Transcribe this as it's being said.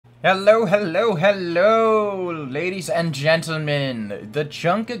Hello, hello, hello, ladies and gentlemen. The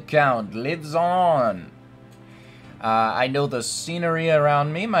chunk account lives on. I know the scenery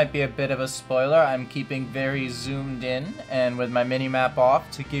around me might be a bit of a spoiler. I'm keeping very zoomed in and with my mini-map off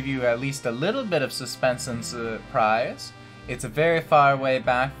to give you at least a little bit of suspense and surprise. It's a very far way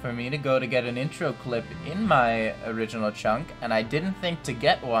back for me to go to get an intro clip in my original chunk, and I didn't think to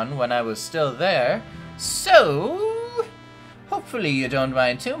get one when I was still there, so hopefully you don't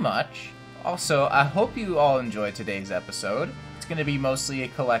mind too much. Also, I hope you all enjoy today's episode. It's going to be mostly a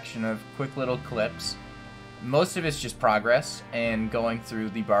collection of quick little clips. Most of it's just progress and going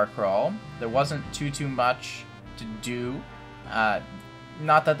through the Barcrawl. There wasn't too much to do.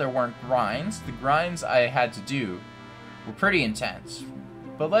 Not that there weren't grinds. The grinds I had to do were pretty intense.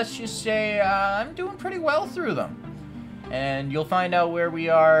 But let's just say I'm doing pretty well through them. And you'll find out where we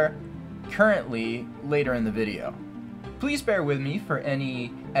are currently later in the video. Please bear with me for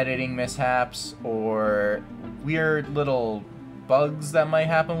any editing mishaps or weird little bugs that might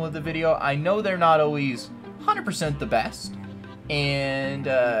happen with the video. I know they're not always 100% the best, and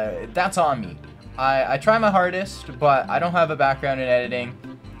that's on me. I try my hardest, but I don't have a background in editing.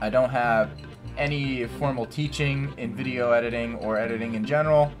 I don't have any formal teaching in video editing or editing in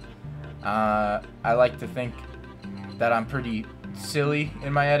general. I like to think that I'm pretty silly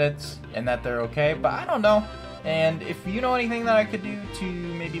in my edits and that they're okay, but I don't know. And if you know anything that I could do to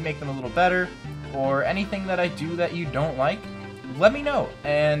maybe make them a little better, or anything that I do that you don't like, let me know.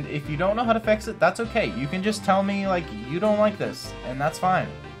 And if you don't know how to fix it, that's okay. You can just tell me, like, you don't like this, and that's fine.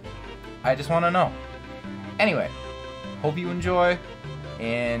 I just want to know. Anyway, hope you enjoy.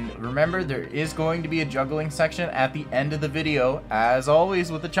 And remember, there is going to be a juggling section at the end of the video, as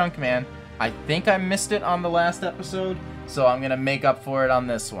always with the Chunk Man. I think I missed it on the last episode, so I'm going to make up for it on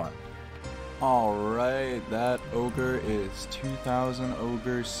this one. Alright, that ogre is 2,000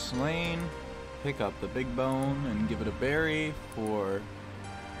 ogres slain. Pick up the big bone and give it a berry for,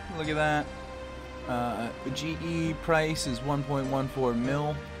 look at that. The GE price is 1.14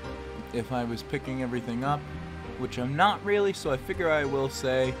 mil if I was picking everything up, which I'm not really, so I figure I will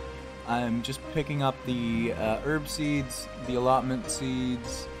say I'm just picking up the herb seeds, the allotment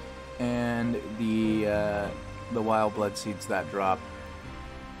seeds, and the wild blood seeds that drop.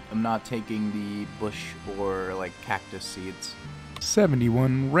 I'm not taking the bush or like cactus seeds.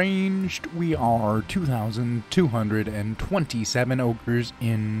 71 ranged, we are 2,227 ogres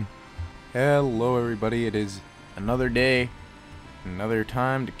in. Hello everybody, it is another day, another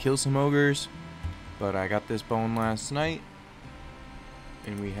time to kill some ogres, but I got this bone last night,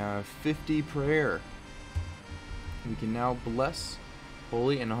 and we have 50 prayer. We can now bless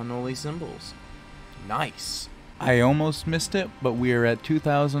holy and unholy symbols. Nice. I almost missed it, but we are at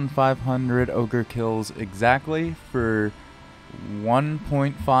 2,500 ogre kills exactly for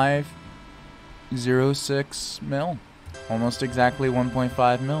 1.506 mil. Almost exactly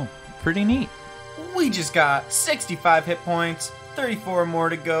 1.5 mil. Pretty neat. We just got 65 hit points, 34 more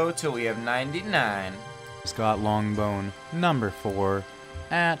to go till we have 99. Scott Longbone, number 4,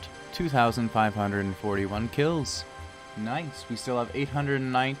 at 2,541 kills. Nice. We still have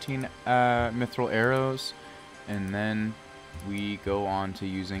 819 mithril arrows. And then we go on to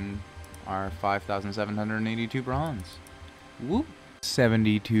using our 5,782 bronze. Whoop.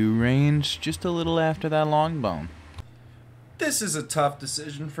 72 range, just a little after that longbone. This is a tough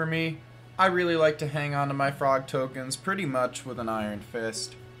decision for me. I really like to hang on to my frog tokens pretty much with an iron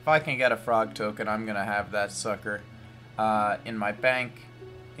fist. If I can get a frog token, I'm gonna have that sucker in my bank,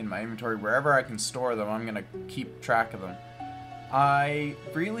 in my inventory, wherever I can store them. I'm gonna keep track of them. I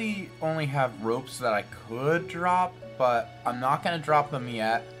really only have ropes that I could drop, but I'm not going to drop them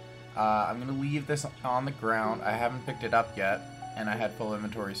yet. I'm going to leave this on the ground. I haven't picked it up yet, and I had full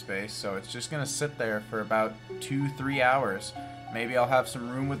inventory space, so it's just going to sit there for about 2-3 hours. Maybe I'll have some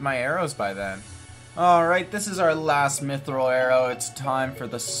room with my arrows by then. Alright, this is our last mithril arrow. It's time for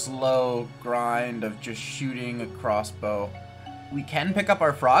the slow grind of just shooting a crossbow. We can pick up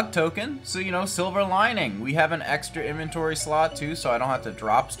our frog token, so you know, silver lining. We have an extra inventory slot too, so I don't have to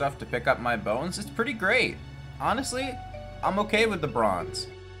drop stuff to pick up my bones. It's pretty great. Honestly, I'm okay with the bronze.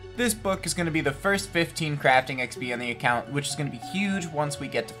 This book is going to be the first 15 crafting XP on the account, which is going to be huge once we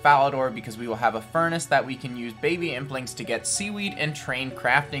get to Falador, because we will have a furnace that we can use baby implings to get seaweed and train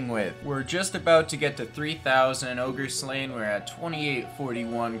crafting with. We're just about to get to 3,000 ogres slain. We're at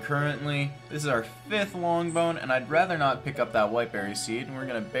 2841 currently. This is our 5th longbone, and I'd rather not pick up that whiteberry seed. And we're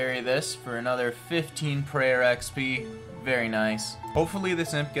going to bury this for another 15 prayer XP. Very nice. Hopefully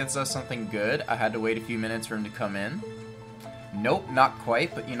this imp gets us something good. I had to wait a few minutes for him to come in. Nope, not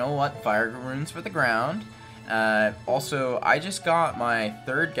quite, but you know what? Fire runes for the ground. Also, I just got my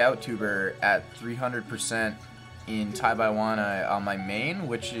 3rd gout tuber at 300% in Taibawana on my main,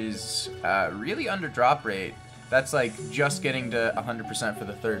 which is really under drop rate. That's like just getting to 100% for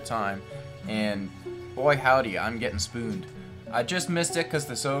the 3rd time, and boy howdy, I'm getting spooned. I just missed it because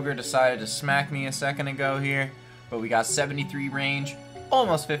this ogre decided to smack me a second ago here, but we got 73 range,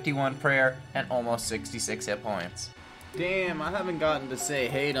 almost 51 prayer, and almost 66 hit points. Damn, I haven't gotten to say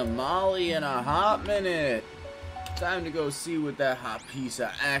hey to Molly in a hot minute. Time to go see what that hot piece of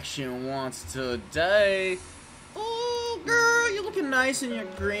action wants today. Oh, girl, you looking nice in your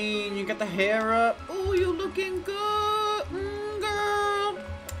green. You got the hair up. Oh, you looking good, girl.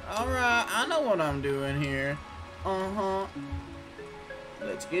 Alright, I know what I'm doing here. Uh-huh.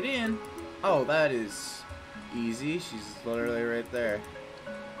 Let's get in. Oh, that is easy. She's literally right there.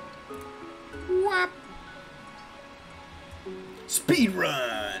 Whap. Speed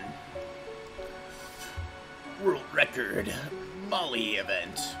run. World record. Molly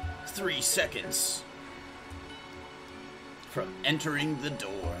event. 3 seconds from entering the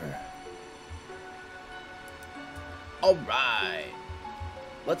door. Alright.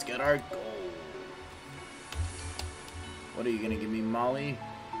 Let's get our goal. What are you gonna give me, Molly?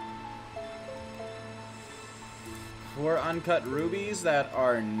 4 uncut rubies that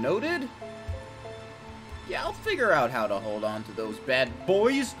are noted? Yeah, I'll figure out how to hold on to those bad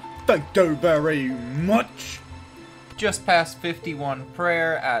boys. Thank you very much. Just past 51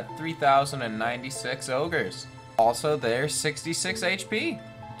 prayer at 3,096 ogres. Also, there's 66 HP.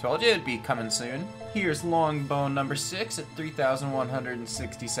 Told you it'd be coming soon. Here's Longbone number 6 at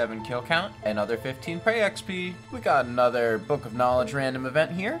 3,167 kill count, another 15 prey XP. We got another Book of Knowledge random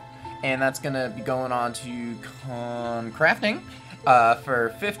event here, and that's gonna be going on to crafting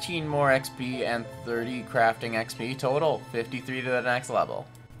for 15 more XP and 30 crafting XP total, 53 to the next level.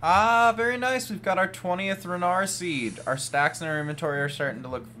 Ah, very nice. We've got our 20th Renar seed. Our stacks in our inventory are starting to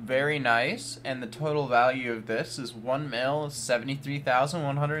look very nice, and the total value of this is 1 mil,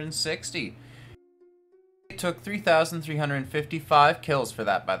 73,160. It took 3,355 kills for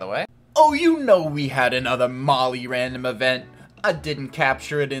that, by the way. Oh, you know we had another Molly random event. I didn't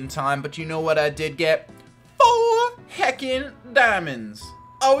capture it in time, but you know what I did get? 4 heckin' diamonds.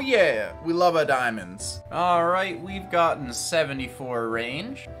 Oh yeah, we love our diamonds. Alright, we've gotten 74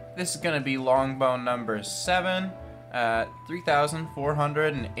 range. This is gonna be Longbone number 7 at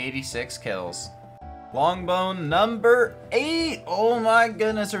 3,486 kills. Longbone number 8! Oh my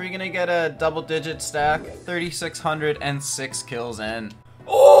goodness, are we gonna get a double-digit stack? 3,606 kills in.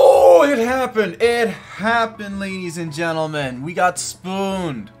 Oh, it happened! It happened, ladies and gentlemen. We got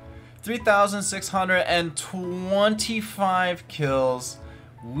spooned. 3,625 kills.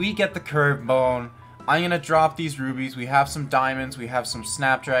 We get the curve bone. I'm gonna drop these rubies. We have some diamonds, we have some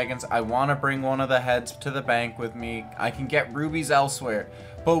snapdragons. I wanna bring one of the heads to the bank with me. I can get rubies elsewhere,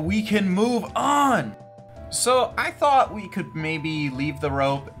 but we can move on. So I thought we could maybe leave the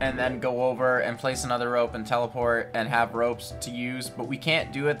rope and then go over and place another rope and teleport and have ropes to use, but we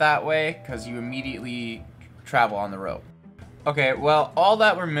can't do it that way because you immediately travel on the rope. Okay, well, all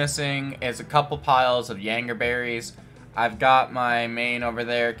that we're missing is a couple piles of Yanger berries. I've got my main over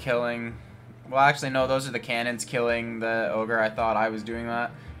there killing... Well, actually, no, those are the cannons killing the ogre. I thought I was doing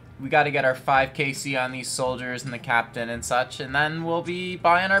that. We got to get our 5kc on these soldiers and the captain and such, and then we'll be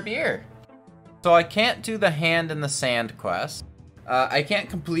buying our beer. So I can't do the hand in the sand quest. I can't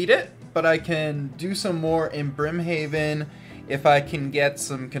complete it, but I can do some more in Brimhaven. If I can get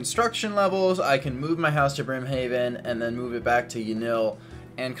some construction levels, I can move my house to Brimhaven and then move it back to Yanil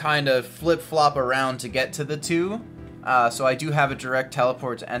and kind of flip-flop around to get to the two. So I do have a direct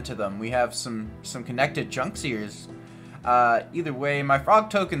teleport to enter them. We have some connected Junkseers. Either way, my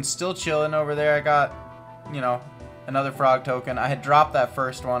frog token's still chilling over there. I got, you know, another frog token. I had dropped that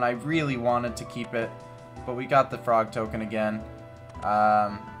first one. I really wanted to keep it, but we got the frog token again.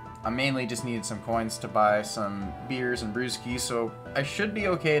 I mainly just needed some coins to buy some beers and brewskis, so I should be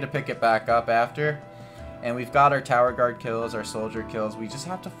okay to pick it back up after. And we've got our tower guard kills, our soldier kills. We just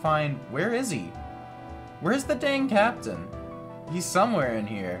have to find... Where is he? Where's the dang captain? He's somewhere in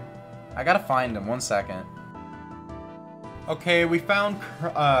here. I gotta find him, 1 second. Okay, we found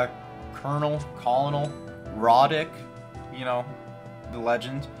Colonel Roddick, you know, the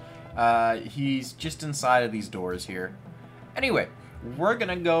legend. He's just inside of these doors here. Anyway, we're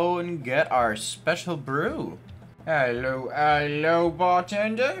gonna go and get our special brew. Hello,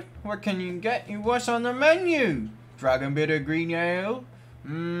 bartender. What can you get? What's on the menu? Dragon bitter green ale?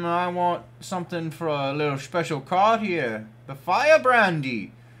 I want something for a little special card here. The fire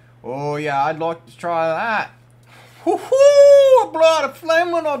brandy. Oh yeah, I'd like to try that. Woohoo! I blow out a flame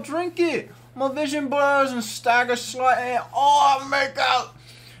when I drink it. My vision blurs and staggers slightly. Oh,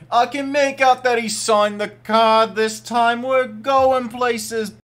 I can make out that he signed the card this time. We're going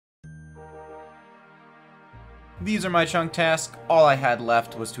places. These are my chunk tasks. All I had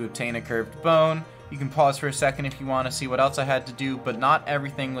left was to obtain a curved bone. You can pause for a second if you want to see what else I had to do, but not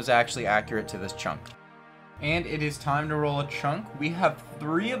everything was actually accurate to this chunk. And it is time to roll a chunk. We have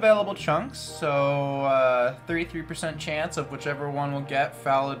 3 available chunks, so 33% chance of whichever one we'll get,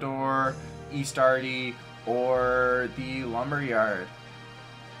 Falador, East Arty, or the Lumberyard.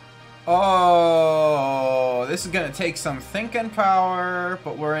 Oh, this is gonna take some thinking power,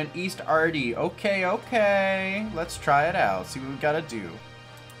 but we're in East Arty. Okay, let's try it out, see what we gotta do.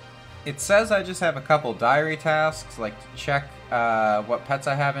 It says I just have a couple diary tasks, like to check what pets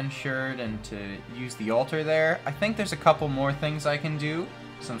I have insured and to use the altar there. I think there's a couple more things I can do.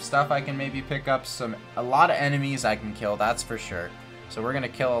 Some stuff I can maybe pick up, a lot of enemies I can kill, that's for sure. So we're gonna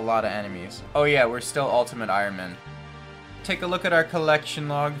kill a lot of enemies. Oh yeah, we're still Ultimate Ironman. Take a look at our collection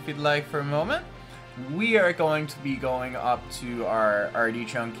log if you'd like for a moment. We are going to be going up to our RD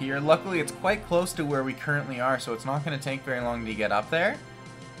chunk here. Luckily it's quite close to where we currently are, so it's not going to take very long to get up there.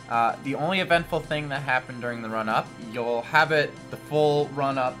 The only eventful thing that happened during the run up, you'll have it the full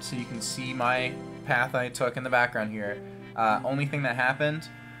run up so you can see my path I took in the background here. Only thing that happened,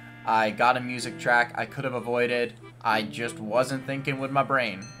 I got a music track I could have avoided. I just wasn't thinking with my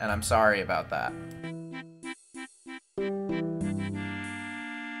brain, and I'm sorry about that.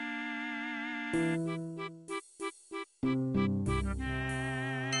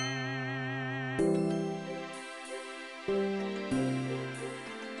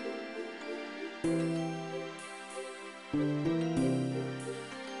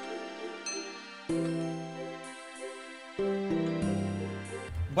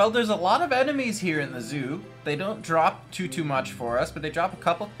 Well, there's a lot of enemies here in the zoo. They don't drop too much for us, but they drop a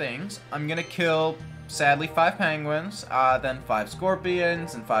couple things. I'm gonna kill, sadly, 5 penguins, then 5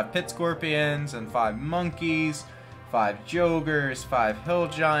 scorpions, and 5 pit scorpions, and 5 monkeys, 5 jogers, 5 hill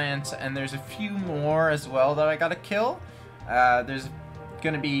giants, and there's a few more as well that I gotta kill. There's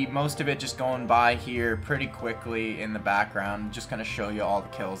gonna be most of it just going by here pretty quickly in the background, just gonna show you all the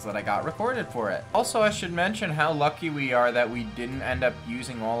kills that I got recorded for it. Also, I should mention how lucky we are that we didn't end up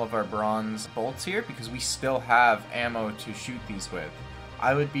using all of our bronze bolts here, because we still have ammo to shoot these with.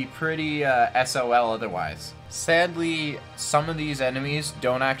 I would be pretty SOL otherwise. Sadly, some of these enemies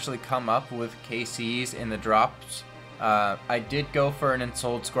don't actually come up with KCs in the drops. I did go for an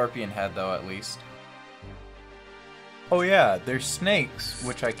ensouled scorpion head though, at least. Oh yeah, there's snakes,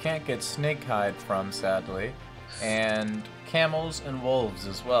 which I can't get snake hide from, sadly, and camels and wolves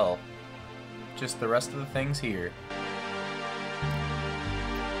as well. Just the rest of the things here.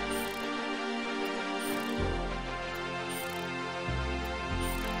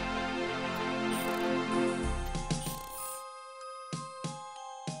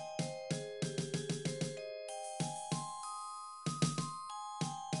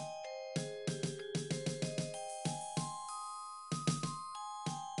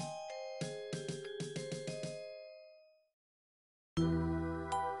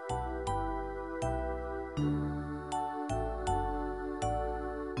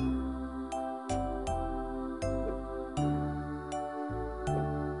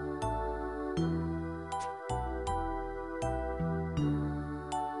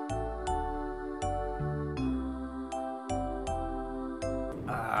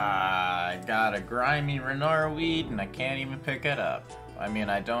 Got a grimy Renar weed and I can't even pick it up. I mean,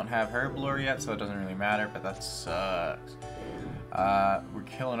 I don't have herblore yet, so it doesn't really matter, but that sucks. We're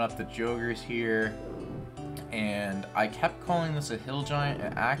killing up the jogers here, and I kept calling this a hill giant.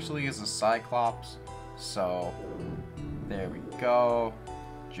 It actually is a cyclops, so there we go.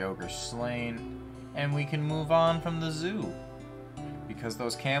 Joger slain, and we can move on from the zoo, because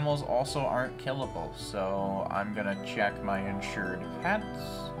those camels also aren't killable. So I'm gonna check my insured pets.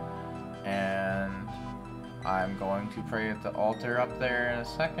 And I'm going to pray at the altar up there in a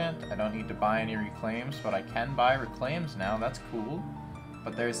second. I don't need to buy any reclaims, but I can buy reclaims now. That's cool.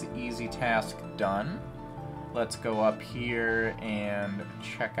 But there's the easy task done. Let's go up here and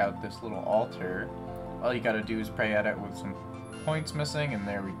check out this little altar. All you gotta do is pray at it with some points missing, and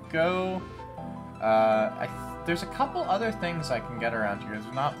there we go. There's a couple other things I can get around here.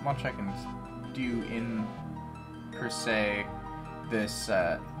 There's not much I can do in, per se, this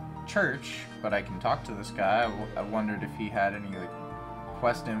church, but I can talk to this guy. I wondered if he had any like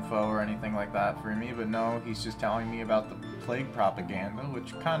quest info or anything like that for me, but no, he's just telling me about the plague propaganda,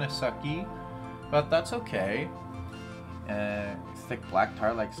 which kind of sucky, but that's okay. Thick black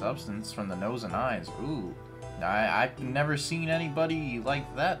tar-like substance from the nose and eyes. Ooh, I've never seen anybody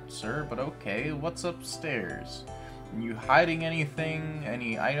like that, sir, but okay, what's upstairs? Are you hiding anything?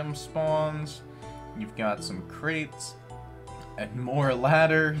 Any item spawns? You've got some crates and more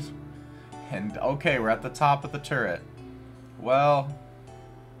ladders. And okay, we're at the top of the turret. Well,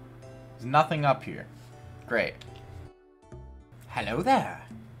 there's nothing up here. Great. Hello there.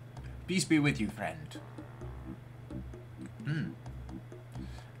 Peace be with you, friend.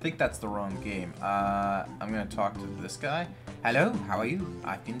 I think that's the wrong game. I'm gonna talk to this guy. Hello, how are you?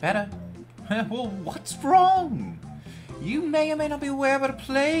 I've been better. Well, what's wrong? You may or may not be aware, but a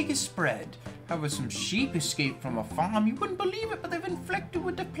plague is spread. However, some sheep escaped from a farm. You wouldn't believe it, but they've infected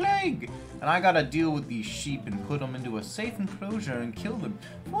with the plague. And I gotta deal with these sheep and put them into a safe enclosure and kill them.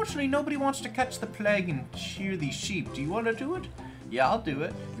 Fortunately, nobody wants to catch the plague and shear these sheep. Do you want to do it? Yeah, I'll do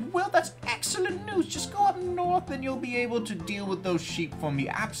it. Well, that's excellent news. Just go up north and you'll be able to deal with those sheep for me.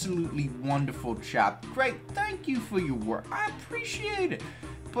 Absolutely wonderful, chap. Great, thank you for your work. I appreciate it.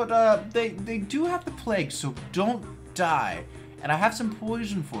 But, they do have the plague, so don't die. And I have some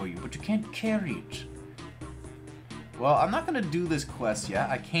poison for you, but you can't carry it. Well, I'm not gonna do this quest yet.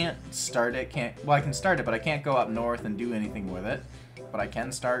 I can't start it, well, I can start it, but I can't go up north and do anything with it. But I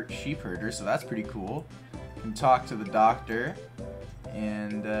can start sheep herder, so that's pretty cool. I can talk to the doctor.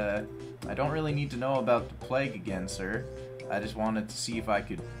 And, I don't really need to know about the plague again, sir. I just wanted to see if I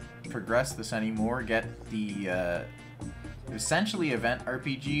could progress this anymore, get the, essentially event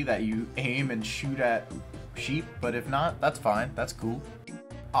RPG that you aim and shoot at sheep, but if not, that's fine, that's cool.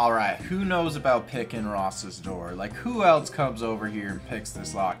 Alright, who knows about picking Ross's door? Like, who else comes over here and picks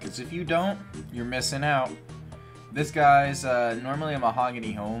this lock? Because if you don't, you're missing out. This guy's, normally a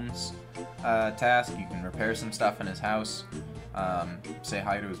Mahogany Homes task. You can repair some stuff in his house. Say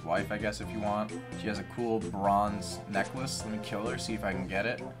hi to his wife, I guess, if you want. She has a cool bronze necklace. Let me kill her, see if I can get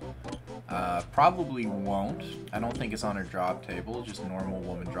it. Probably won't. I don't think it's on her drop table, just normal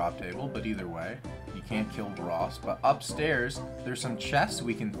woman drop table, but either way, you can't kill Ross. But upstairs, there's some chests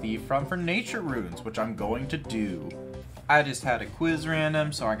we can thieve from for nature runes, which I'm going to do. I just had a quiz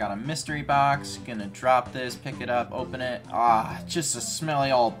random, so I got a mystery box. Gonna drop this, pick it up, open it. Ah, just a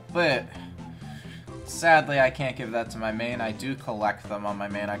smelly old bit. Sadly, I can't give that to my main. I do collect them on my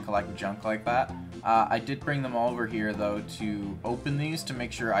main. I collect junk like that. I did bring them over here, though, to open these to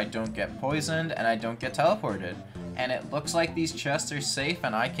make sure I don't get poisoned and I don't get teleported. And it looks like these chests are safe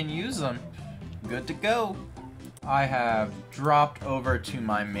and I can use them. Good to go. I have dropped over to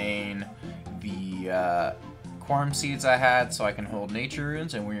my main the Quorum Seeds I had so I can hold nature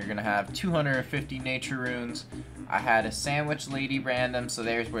runes, and we're going to have 250 nature runes. I had a Sandwich Lady random, so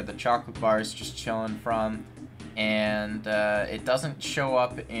there's where the chocolate bar is just chilling from. And it doesn't show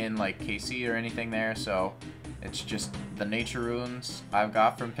up in like KC or anything there, so it's just the nature runes I've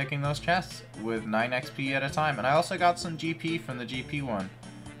got from picking those chests with 9 XP at a time. And I also got some GP from the GP one.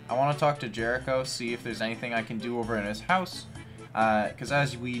 I want to talk to Jericho, see if there's anything I can do over in his house. Because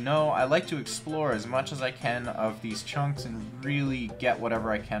as we know, I like to explore as much as I can of these chunks and really get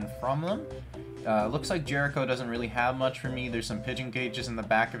whatever I can from them. Looks like Jericho doesn't really have much for me. There's some pigeon cages in the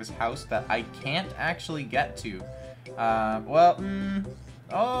back of his house that I can't actually get to. Oh,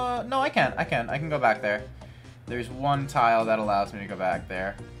 no, I can. I can go back there. There's one tile that allows me to go back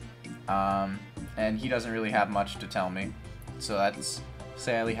there. And he doesn't really have much to tell me. So that's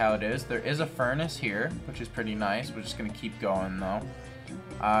sadly how it is. There is a furnace here, which is pretty nice. We're just going to keep going, though.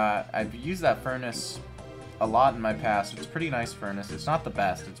 I've used that furnace a lot in my past. It's a pretty nice furnace. It's not the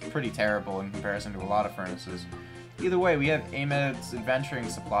best. It's pretty terrible in comparison to a lot of furnaces. Either way, we have Amed's Adventuring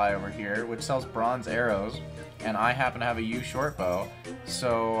Supply over here, which sells bronze arrows, and I happen to have a U short bow,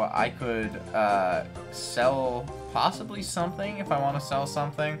 so I could sell possibly something if I want to sell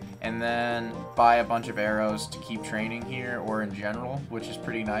something, and then buy a bunch of arrows to keep training here, or in general, which is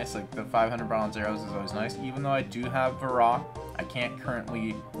pretty nice. Like, the 500 bronze arrows is always nice. Even though I do have Varrock, I can't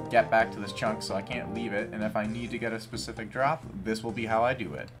currently get back to this chunk, so I can't leave it, and if I need to get a specific drop, this will be how I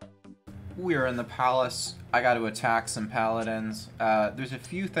do it. We're in the palace. I got to attack some paladins. There's a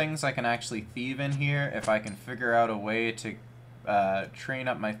few things I can actually thieve in here if I can figure out a way to train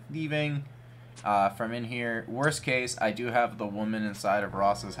up my thieving from in here. Worst case, I do have the woman inside of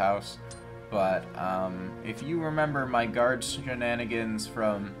Ross's house, but if you remember my guard shenanigans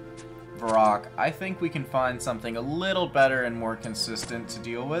from Varrock, I think we can find something a little better and more consistent to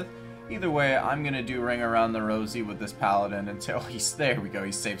deal with. Either way, I'm gonna do Ring Around the Rosie with this paladin until he's, there we go,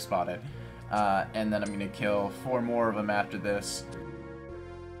 he's safe spotted. And then I'm gonna kill 4 more of them after this.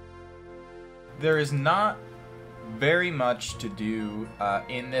 There is not very much to do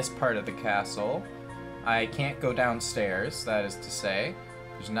in this part of the castle. I can't go downstairs, that is to say.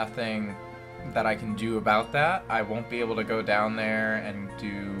 There's nothing that I can do about that. I won't be able to go down there and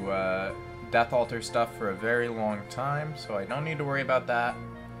do Death Altar stuff for a very long time, so I don't need to worry about that.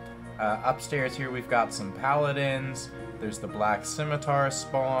 Upstairs here we've got some paladins. There's the black scimitar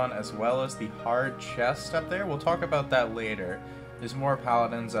spawn, as well as the hard chest up there. We'll talk about that later. There's more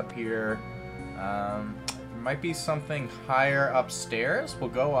paladins up here. There might be something higher upstairs. We'll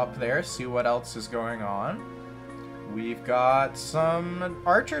go up there, see what else is going on. We've got some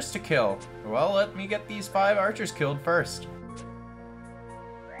archers to kill. Well, let me get these 5 archers killed first.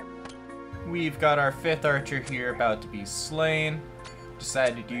 We've got our 5th archer here about to be slain.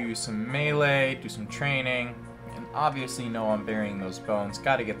 Decided to do some melee, do some training, and obviously know I'm burying those bones.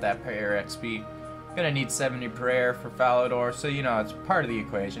 Gotta get that prayer XP. Gonna need 70 prayer for Falador, so you know, it's part of the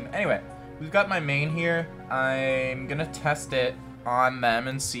equation. Anyway, we've got my main here. I'm gonna test it on them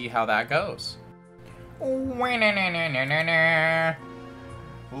and see how that goes. Look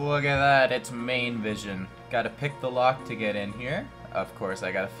at that, it's main vision. Gotta pick the lock to get in here. Of course,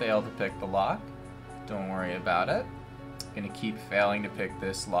 I gotta fail to pick the lock. Don't worry about it. Gonna keep failing to pick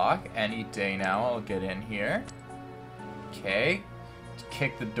this lock. Any day now, I'll get in here. Okay.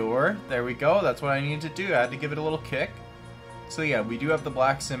 Kick the door. There we go. That's what I needed to do. I had to give it a little kick. So yeah, we do have the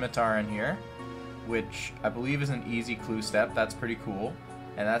black scimitar in here, which I believe is an easy clue step. That's pretty cool.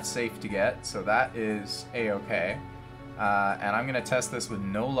 And that's safe to get, so that is a-okay. And I'm gonna test this with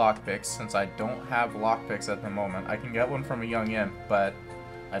no lockpicks, since I don't have lockpicks at the moment. I can get one from a young imp, but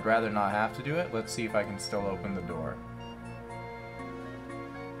I'd rather not have to do it. Let's see if I can still open the door.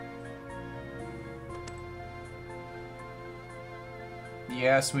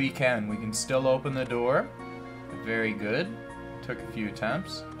 Yes, we can. We can still open the door. Very good. Took a few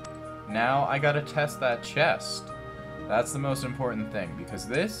attempts. Now I gotta test that chest. That's the most important thing, because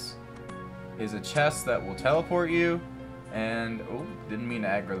this is a chest that will teleport you, and, oh, didn't mean to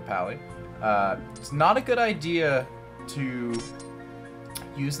aggro the pally. It's not a good idea to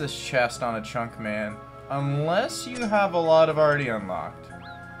use this chest on a chunk man, unless you have a lot of already unlocked.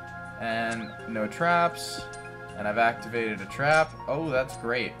 And no traps, and I've activated a trap. Oh, that's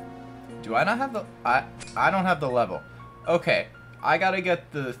great. Do I not have the, I don't have the level. Okay, I gotta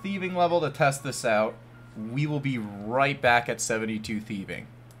get the thieving level to test this out. We will be right back at 72 thieving.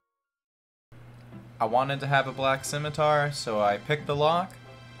 I wanted to have a black scimitar, so I picked the lock,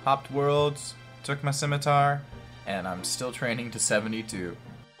 hopped worlds, took my scimitar, and I'm still training to 72.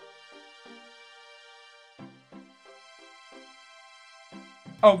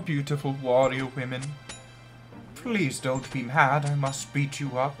 Oh, beautiful warrior women. Please don't be mad, I must beat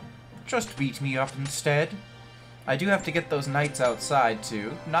you up. Just beat me up instead. I do have to get those knights outside,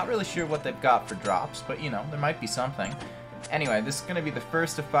 too. Not really sure what they've got for drops, but, you know, there might be something. Anyway, this is going to be the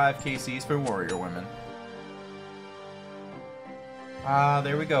first of 5 KCs for warrior women.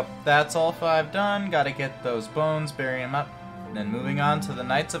 There we go. That's all 5 done. Gotta get those bones, bury them up. And then moving on to the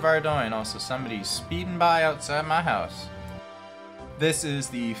Knights of Ardoin. Also, somebody's speeding by outside my house. This is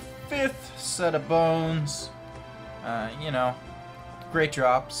the 5th set of bones. You know, great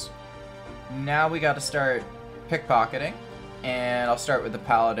drops. Now we gotta start pickpocketing, and I'll start with the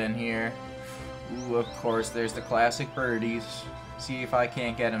paladin here. Ooh, of course, there's the classic birdies. See if I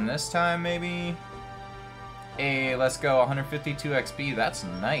can't get him this time, maybe. Hey, let's go, 152 XP, that's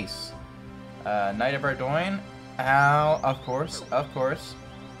nice. Knight of Ardoin, ow, of course.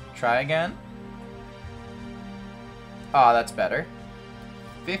 Try again. Oh, that's better.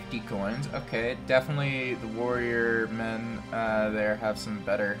 50 coins, okay, definitely the warrior men there have some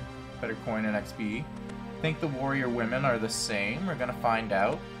better coin and XP. I think the warrior women are the same. We're gonna find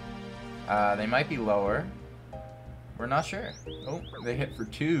out. They might be lower. We're not sure. Oh, they hit for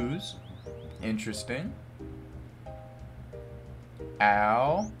 2s. Interesting.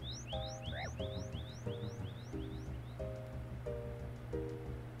 Ow.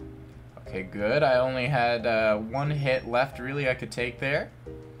 Okay, good. I only had 1 hit left, really, I could take there.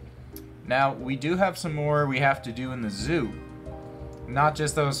 Now, we do have some more we have to do in the zoo. Not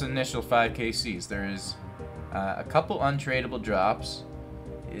just those initial 5 KCs. There is a couple untradeable drops,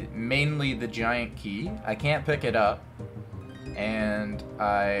 mainly the giant key. I can't pick it up, and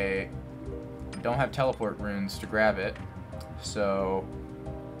I don't have teleport runes to grab it, so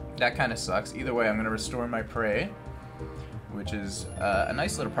that kind of sucks. Either way, I'm going to restore my prey, which is a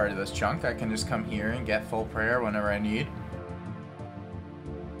nice little part of this chunk. I can just come here and get full prayer whenever I need.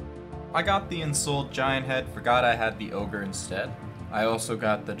 I got the ensouled giant head, forgot I had the ogre instead. I also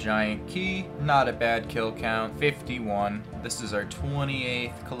got the giant key, not a bad kill count, 51. This is our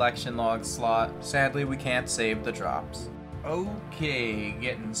 28th collection log slot. Sadly, we can't save the drops. Okay,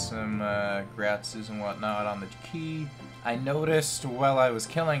 getting some gratses and whatnot on the key. I noticed while I was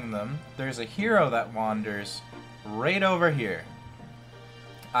killing them, there's a hero that wanders right over here.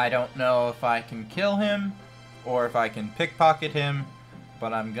 I don't know if I can kill him or if I can pickpocket him,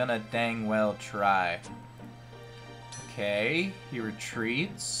 but I'm gonna dang well try. Okay, he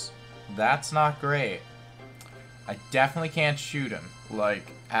retreats. That's not great. I definitely can't shoot him,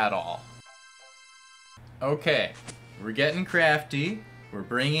 like, at all. Okay, we're getting crafty. We're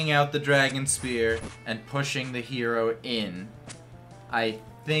bringing out the dragon spear and pushing the hero in. I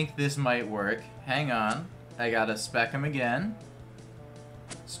think this might work. Hang on. I gotta spec him again.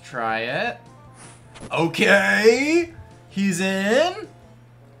 Let's try it. Okay! He's in!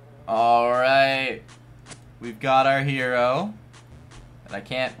 Alright. We've got our hero. And I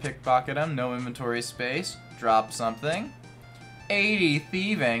can't pickpocket him. No inventory space. Drop something. 80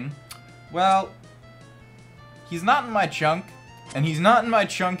 thieving. Well, he's not in my chunk. And he's not in my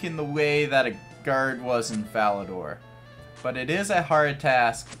chunk in the way that a guard was in Falador. But it is a hard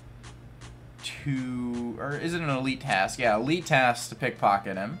task to... Or is it an elite task? Yeah, elite task to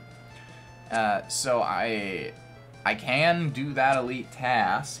pickpocket him. So I can do that elite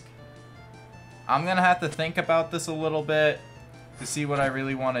task. I'm gonna have to think about this a little bit to see what I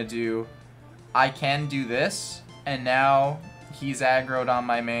really want to do. I can do this, and now he's aggroed on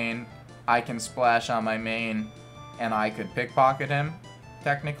my main. I can splash on my main. And I could pickpocket him,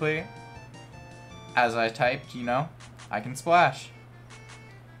 technically. As I typed, you know, I can splash.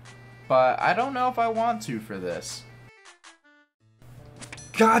 But I don't know if I want to for this.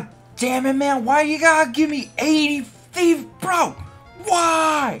 God damn it, man. Why you gotta give me 80 thief, bro?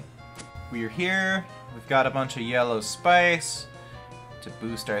 Why? We're here. We've got a bunch of yellow spice to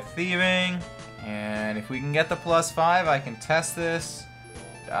boost our thieving. And if we can get the +5, I can test this.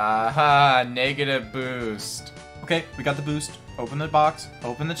 Aha, negative boost. Okay, we got the boost. Open the box,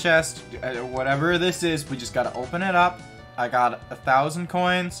 open the chest, whatever this is, we just gotta open it up. I got 1,000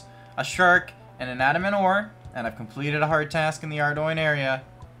 coins, a shark, and an adamant ore, and I've completed a hard task in the Ardoin area.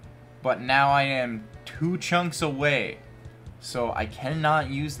 But now I am 2 chunks away, so I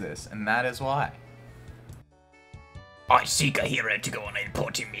cannot use this, and that is why. I seek a hero to go on an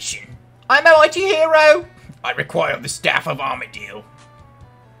important mission. I'm a mighty hero! I require the staff of Armadillo.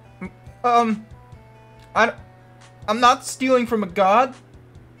 I'm not stealing from a god.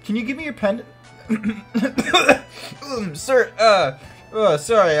 Can you give me your pendant? Sir,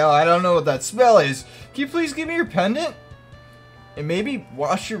 sorry, I don't know what that spell is. Can you please give me your pendant? And maybe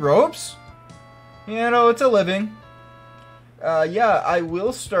wash your robes? You know, it's a living. Yeah, I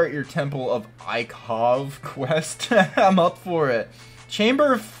will start your Temple of Ikov quest. I'm up for it.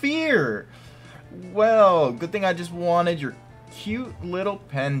 Chamber of Fear. Well, good thing I just wanted your cute little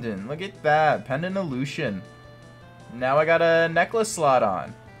pendant. Look at that. Pendant illusion. Now I got a necklace slot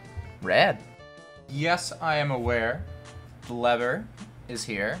on. Rad. Yes, I am aware. The lever is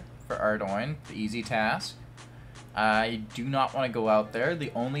here for Ardoin, the easy task. I do not want to go out there.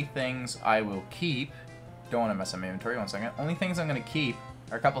 The only things I will keep... Don't want to mess up my inventory, 1 second. Only things I'm going to keep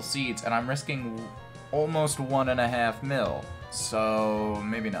are a couple seeds, and I'm risking almost 1.5 mil. So,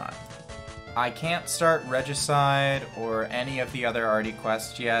 maybe not. I can't start Regicide or any of the other arty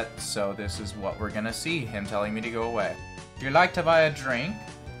quests yet, so this is what we're gonna see, him telling me to go away. If you'd like to buy a drink,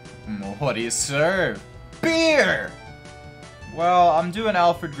 what do you serve? Beer! Well, I'm doing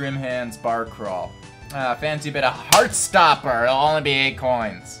Alfred Grimhand's Barcrawl. Fancy a bit of Heartstopper, it'll only be 8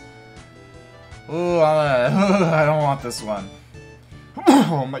 coins. Ooh, I don't want this one.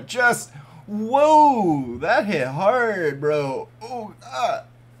 Oh, my chest! Whoa, that hit hard, bro. Ooh,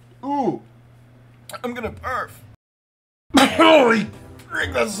 ooh. I'm gonna barf. Holy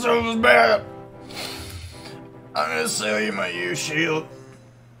frick, that so bad. I'm gonna sell you my U-shield.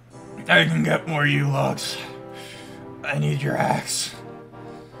 I can get more U-logs. I need your axe.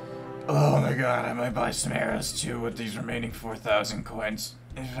 Oh my god, I might buy some arrows too with these remaining 4,000 coins.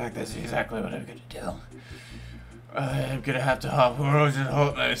 In fact, that's exactly what I'm gonna do. I'm gonna have to hop roads and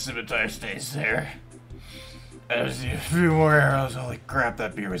hope my scimitar stays there. I just need a few more arrows. Holy crap,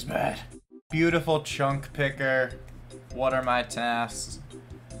 that beer was bad. Beautiful chunk picker. What are my tasks?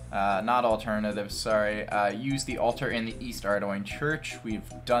 Not alternatives, sorry. Use the altar in the East Ardoin Church. We've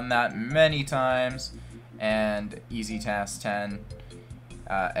done that many times. And easy task 10.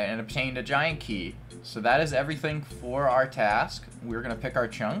 And obtained a giant key. So that is everything for our task. We're gonna pick our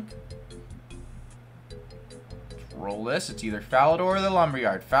chunk. Roll this. It's either Falador or the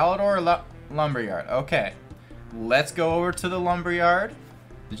Lumberyard. Falador or Lumberyard. Okay. Let's go over to the Lumberyard.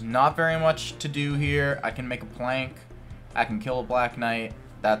 There's not very much to do here. I can make a plank. I can kill a Black Knight.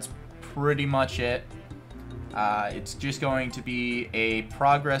 That's pretty much it. It's just going to be a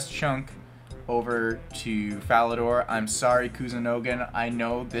progress chunk over to Falador. I'm sorry, Kuzunogan. I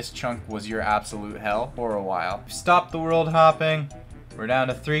know this chunk was your absolute hell for a while. Stop the world hopping. We're down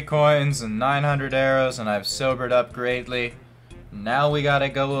to 3 coins and 900 arrows, and I've sobered up greatly. Now we gotta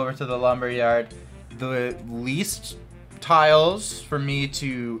go over to the lumberyard. The least tiles for me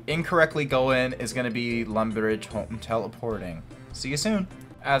to incorrectly go in is gonna be Lumberage Home Teleporting. See you soon.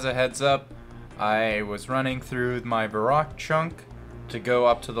 As a heads up, I was running through my Varrock chunk to go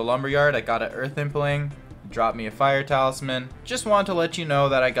up to the lumberyard. I got an Earth Impaling, dropped me a Fire Talisman. Just want to let you know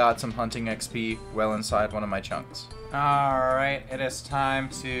that I got some hunting XP well inside one of my chunks. Alright, it is time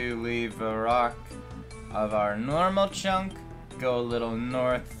to leave Varrock of our normal chunk. Go a little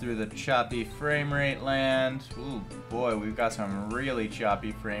north through the choppy frame rate land. Ooh boy, we've got some really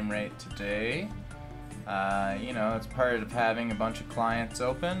choppy frame rate today. You know, it's part of having a bunch of clients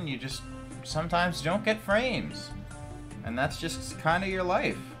open. You just sometimes don't get frames. And that's just kind of your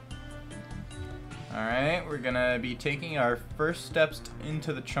life. Alright, we're gonna be taking our first steps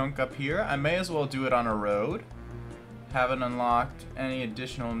into the chunk up here. I may as well do it on a road. Haven't unlocked any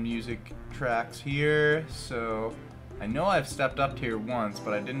additional music tracks here, so I know I've stepped up here once,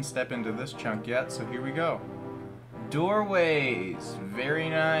 but I didn't step into this chunk yet, so here we go. Doorways, very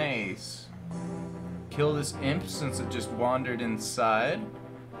nice. Kill this imp since it just wandered inside.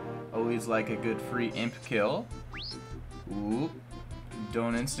 Always like a good free imp kill. Oop.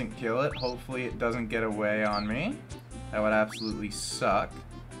 Don't instant kill it. Hopefully it doesn't get away on me. That would absolutely suck.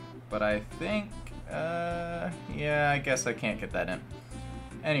 But I think, yeah, I guess I can't get that in.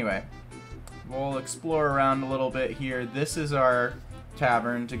 Anyway, we'll explore around a little bit here. This is our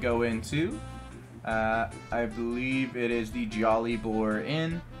tavern to go into. I believe it is the Jolly Boar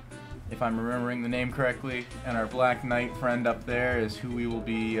Inn, if I'm remembering the name correctly. And our Black Knight friend up there is who we will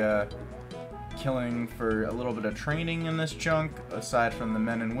be killing for a little bit of training in this chunk, aside from the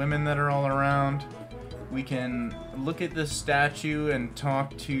men and women that are all around. We can look at this statue and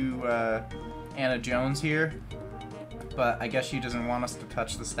talk to Anna Jones here, but I guess she doesn't want us to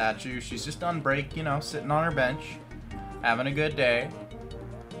touch the statue. She's just on break, you know, sitting on her bench, having a good day.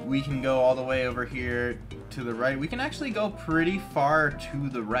 We can go all the way over here to the right. We can actually go pretty far to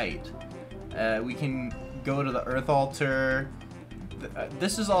the right. We can go to the Earth Altar.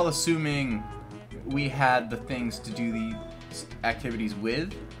 This is all assuming we had the things to do these activities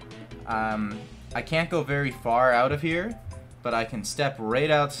with. I can't go very far out of here, but I can step right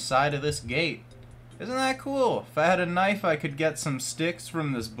outside of this gate. Isn't that cool? If I had a knife, I could get some sticks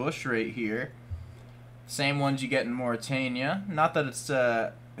from this bush right here. Same ones you get in Mauritania. Not that it's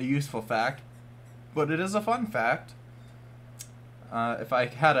a useful fact, but it is a fun fact. If I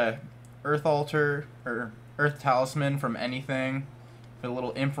had a Earth Altar or Earth Talisman from anything, if a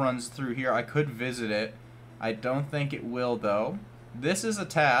little imp runs through here, I could visit it. I don't think it will, though. This is a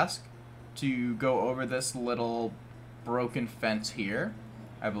task to go over this little broken fence here,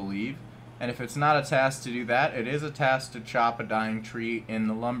 I believe. And if it's not a task to do that, it is a task to chop a dying tree in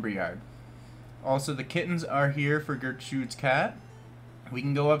the lumberyard. Also, the kittens are here for Gertrude's cat. We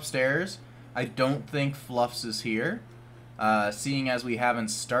can go upstairs. I don't think Fluffs is here. Seeing as we haven't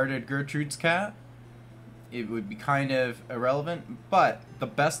started Gertrude's cat, it would be kind of irrelevant. But the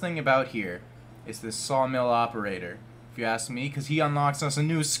best thing about here is this sawmill operator, if you ask me, because he unlocks us a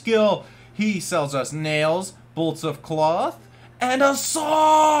new skill. He sells us nails, bolts of cloth, and a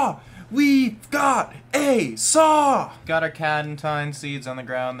saw! We've got a saw! Got our cadentine seeds on the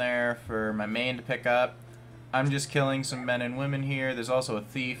ground there for my main to pick up. I'm just killing some men and women here. There's also a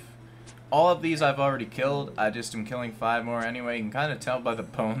thief. All of these I've already killed. I just am killing 5 more anyway. You can kind of tell by the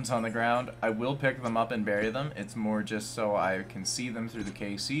bones on the ground. I will pick them up and bury them. It's more just so I can see them through the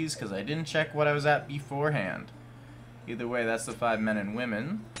KCs, because I didn't check what I was at beforehand. Either way, that's the 5 men and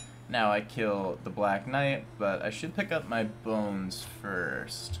women. Now I kill the Black Knight, but I should pick up my bones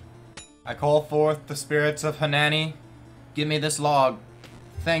first. I call forth the spirits of Hanani. Give me this log.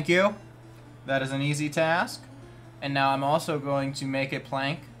 Thank you. That is an easy task. And now I'm also going to make a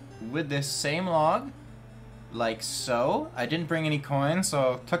plank with this same log, like so. I didn't bring any coins,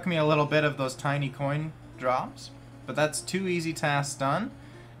 so it took me a little bit of those tiny coin drops. But that's 2 easy tasks done.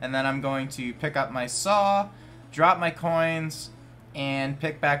 And then I'm going to pick up my saw, drop my coins, and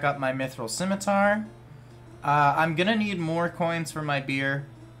pick back up my mithril scimitar. I'm gonna need more coins for my beer,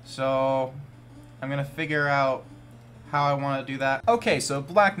 so I'm gonna figure out how I want to do that. Okay, so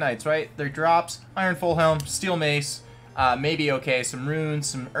Black Knights, right? Their drops: Iron Full Helm, Steel Mace, maybe okay, some runes,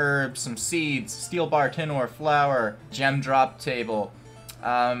 some herbs, some seeds, Steel Bar, Tin Ore, Flour, Gem Drop Table,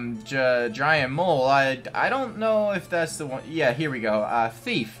 Giant Mole. I don't know if that's the one. Yeah, here we go.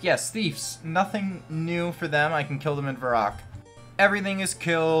 Thief. Yes, thieves. Nothing new for them. I can kill them in Varrock. everything is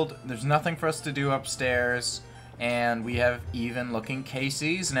killed. There's nothing for us to do upstairs. And we have even looking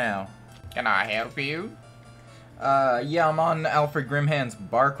KCs now. Can I help you? Yeah, I'm on Alfred Grimhand's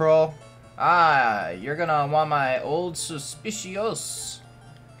Barcrawl. Ah, you're gonna want my old suspicious.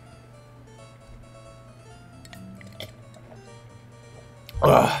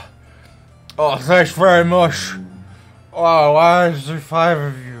 Ugh. Oh, thanks very much. Oh, why is there 5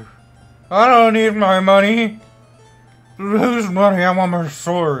 of you? I don't need my money. Whose money? I want my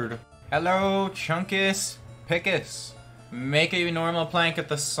sword. Hello, Chunkus Pickus. Make a normal plank at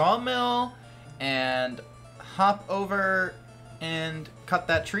the sawmill and hop over and cut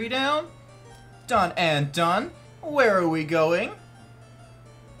that tree down. Done and done. Where are we going?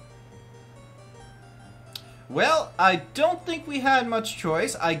 Well, I don't think we had much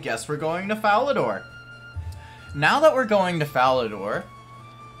choice. I guess we're going to Falador. Now that we're going to Falador,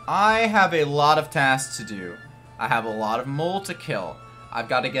 I have a lot of tasks to do. I have a lot of mole to kill. I've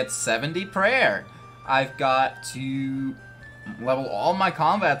got to get 70 prayer. I've got to level all my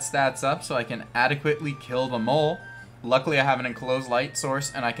combat stats up so I can adequately kill the mole. Luckily, I have an enclosed light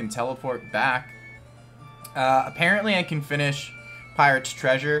source and I can teleport back. Apparently, I can finish Pirate's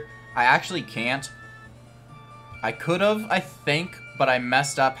Treasure. I actually can't. I could have, I think, but I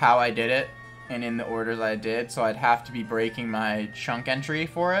messed up how I did it and in the orders I did, so I'd have to be breaking my chunk entry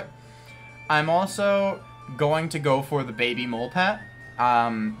for it. I'm also going to go for the baby mole pet.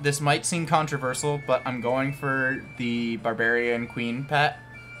 This might seem controversial, but I'm going for the barbarian queen pet.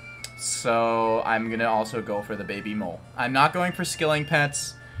 So I'm going to also go for the baby mole. I'm not going for skilling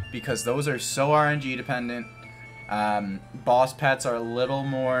pets because those are so RNG dependent. Boss pets are a little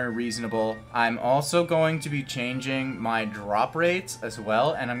more reasonable. I'm also going to be changing my drop rates as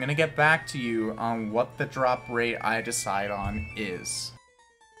well, and I'm going to get back to you on what the drop rate I decide on is.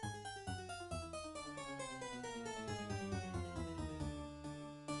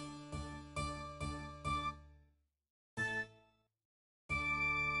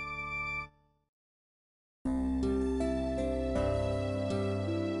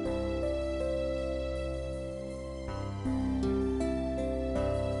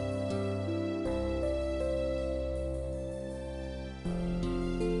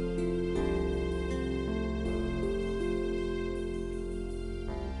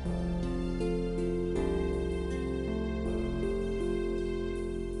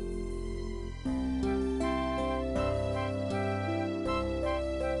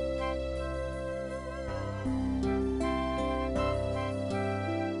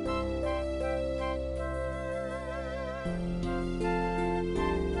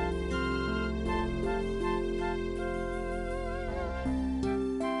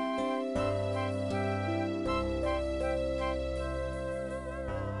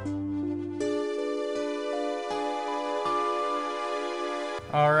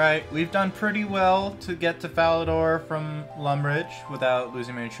 Alright, we've done pretty well to get to Falador from Lumridge without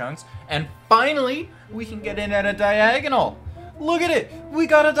losing many chunks. And finally, we can get in at a diagonal! Look at it! We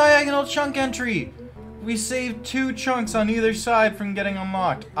got a diagonal chunk entry! We saved 2 chunks on either side from getting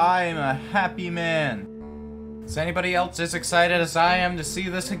unlocked. I am a happy man. Is anybody else as excited as I am to see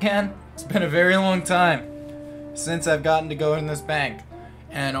this again? It's been a very long time since I've gotten to go in this bank.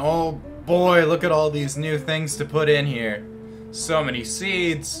 And oh boy, look at all these new things to put in here. So many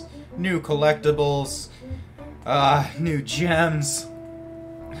seeds, new collectibles, new gems.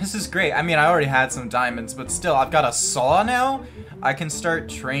 This is great. I mean, I already had some diamonds, but still, I've got a saw now. I can start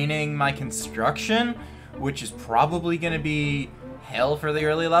training my construction, which is probably going to be hell for the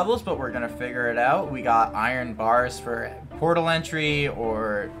early levels, but we're going to figure it out. We got iron bars for portal entry,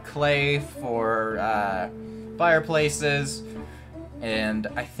 or clay for fireplaces, and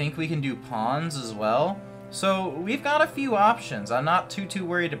I think we can do pawns as well. So we've got a few options. I'm not too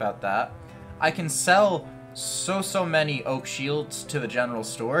worried about that. I can sell so many oak shields to the general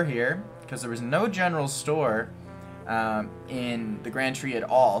store here, because there was no general store in the Grand Tree at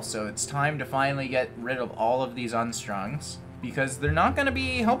all, so it's time to finally get rid of all of these unstrungs, because they're not going to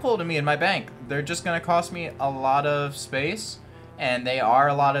be helpful to me in my bank. They're just going to cost me a lot of space, and they are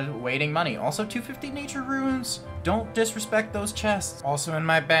a lot of waiting money. Also, 250 nature runes. Don't disrespect those chests. Also in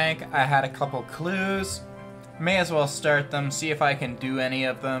my bank, I had a couple clues. May as well start them, see if I can do any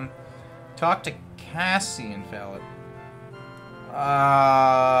of them. Talk to Cassie and Fallon.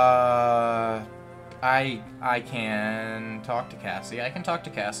 I can talk to Cassie. I can talk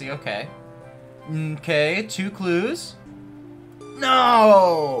to Cassie, okay. Okay, 2 clues.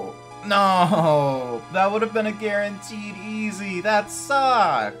 No! No! That would have been a guaranteed easy. That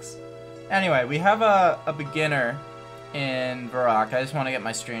sucks! Anyway, we have a beginner in Varrock. I just want to get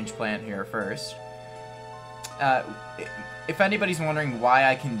my strange plant here first. if anybody's wondering why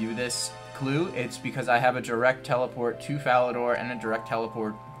I can do this clue, it's because I have a direct teleport to Falador and a direct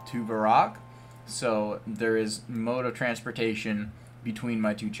teleport to Varrock. So there is mode of transportation between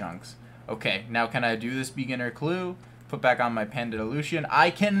my two chunks. Okay, now can I do this beginner clue? Put back on my Pendant Illusion. I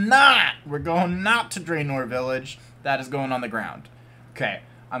cannot! We're going not to Draenor Village. That is going on the ground. Okay,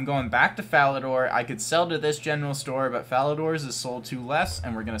 I'm going back to Falador. I could sell to this general store, but Falador's is sold to less,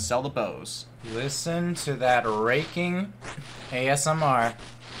 and we're going to sell the bows. Listen to that raking ASMR.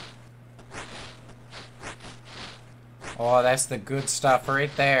 Oh, that's the good stuff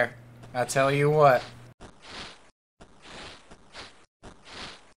right there. I tell you what.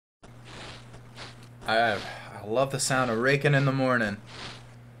 I love the sound of raking in the morning.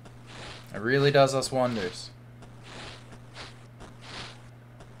 It really does us wonders.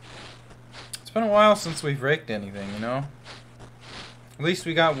 It's been a while since we've raked anything, you know? At least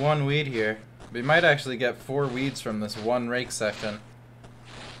we got one weed here. We might actually get 4 weeds from this one rake session.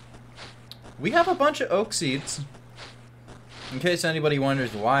 We have a bunch of oak seeds, in case anybody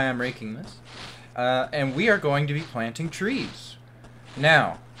wonders why I'm raking this. And we are going to be planting trees.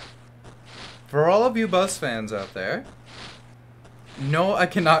 Now, for all of you Buzz fans out there, no, I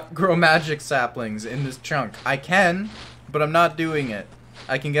cannot grow magic saplings in this chunk. I can, but I'm not doing it.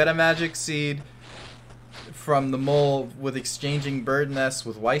 I can get a magic seed from the mole with exchanging bird nests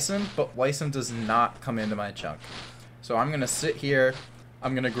with Wyson, but Wyson does not come into my chunk. So I'm going to sit here.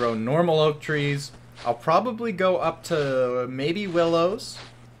 I'm going to grow normal oak trees. I'll probably go up to maybe willows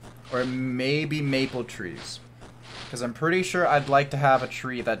or maybe maple trees. Because I'm pretty sure I'd like to have a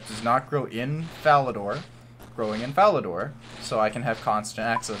tree that does not grow in Falador, growing in Falador, so I can have constant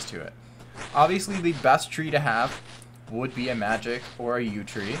access to it. Obviously, the best tree to have would be a magic or a yew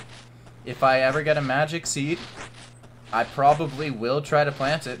tree. If I ever get a magic seed, I probably will try to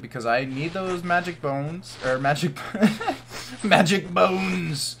plant it because I need those magic bones, or magic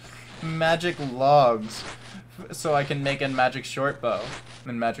bones, magic logs, so I can make a magic short bow.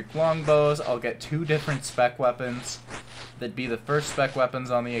 And magic long bows, I'll get 2 different spec weapons. That'd be the first spec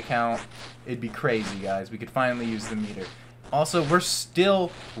weapons on the account. It'd be crazy, guys. We could finally use the meter. Also, we're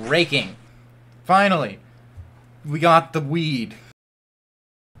still raking. Finally, we got the weed.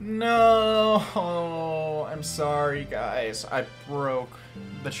 No, I'm sorry, guys. I broke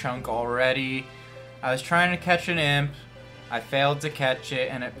the chunk already. I was trying to catch an imp. I failed to catch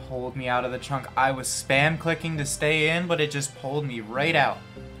it, and it pulled me out of the chunk. I was spam clicking to stay in, but it just pulled me right out.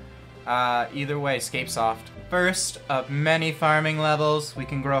 Either way, escape soft. First of many farming levels, we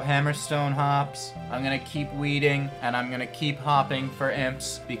can grow hammerstone hops. I'm gonna keep weeding, and I'm gonna keep hopping for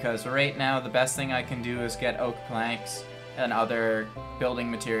imps, because right now the best thing I can do is get oak planks and other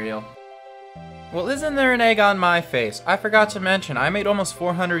building material. Well, isn't there an egg on my face? I forgot to mention, I made almost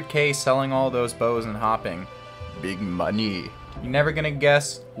 400k selling all those bows and hopping. Big money. You're never gonna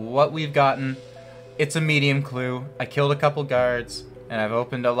guess what we've gotten. It's a medium clue. I killed a couple guards, and I've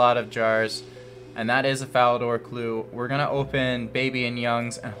opened a lot of jars, and that is a Falador clue. We're gonna open Baby and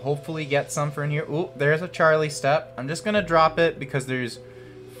Youngs and hopefully get some for in here. Ooh, there's a Charlie step. I'm just gonna drop it because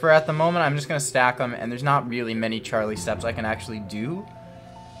for at the moment, I'm just gonna stack them, and there's not really many Charlie steps I can actually do.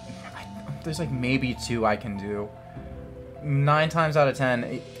 There's like maybe 2 I can do. 9 times out of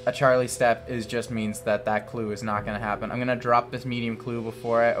 10, a Charlie step just means that that clue is not gonna happen. I'm gonna drop this medium clue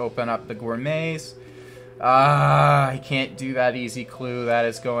before I open up the gourmets. I can't do that easy clue. That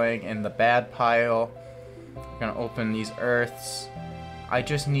is going in the bad pile. I'm gonna open these earths. I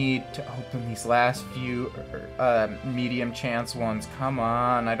just need to open these last few medium chance ones. Come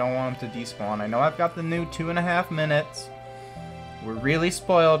on, I don't want them to despawn. I know I've got the new 2.5 minutes. We're really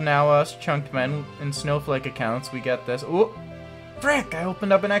spoiled now, us chunked men in snowflake accounts. We get this. Ooh, frick! I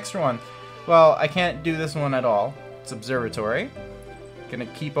opened up an extra one. Well, I can't do this one at all. It's observatory. Gonna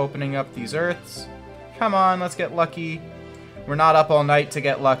keep opening up these earths. Come on, let's get lucky. We're not up all night to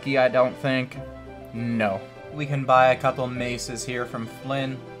get lucky, I don't think. No. We can buy a couple maces here from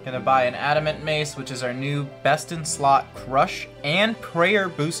Flynn. Gonna buy an adamant mace, which is our new best in slot crush and prayer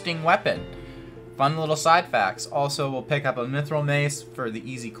boosting weapon. Fun little side facts. Also, we'll pick up a mithril mace for the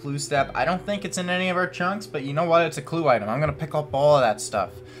easy clue step. I don't think it's in any of our chunks, but you know what? It's a clue item. I'm gonna pick up all of that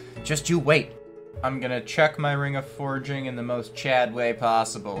stuff. Just you wait. I'm gonna check my ring of forging in the most Chad way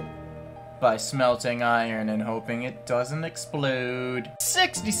possible by smelting iron and hoping it doesn't explode.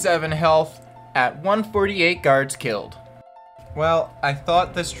 67 health at 148 guards killed. Well, I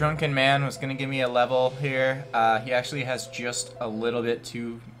thought this drunken man was gonna give me a level here. He actually has just a little bit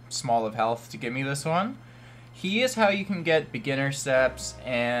too small of health to give me this one. He is how you can get beginner steps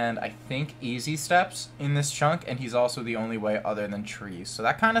and I think easy steps in this chunk, and he's also the only way other than trees. So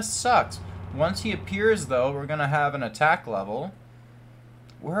that kind of sucks. Once he appears, though, we're gonna have an attack level.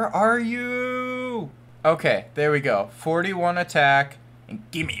 Where are you? Okay, there we go. 41 attack, and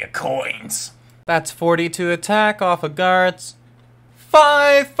give me your coins. That's 42 attack off of guards.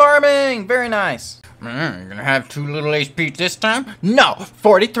 5 farming! Very nice. You're gonna have 2 little HP this time? No!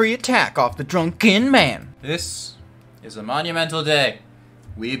 43 attack off the drunken man. This is a monumental day.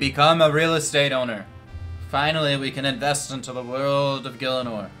 We become a real estate owner. Finally, we can invest into the world of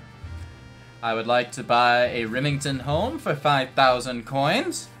Gillinor. I would like to buy a Remington home for 5,000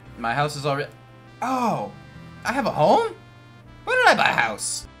 coins. My house is already... Oh! I have a home? When did I buy a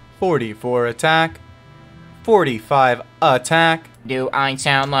house? 44 attack. 45 attack. Do I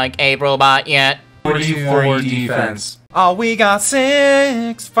sound like a robot yet? 44 defense. Oh, we got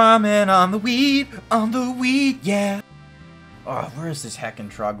 6 farming on the wheat, yeah. Oh, where's this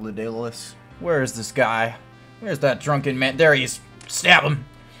heckin' troglodylis? Where is this guy? Where's that drunken man? There he is. Stab him.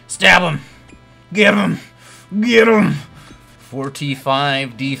 Stab him. Get him. Get him.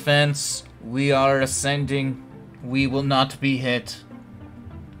 45 defense. We are ascending. We will not be hit.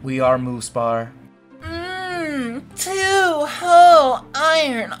 We are Moose Bar. 2 whole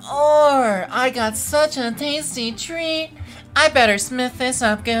iron ore. I got such a tasty treat. I better smith this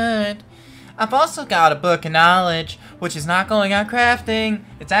up good. I've also got a book of knowledge, which is not going on crafting.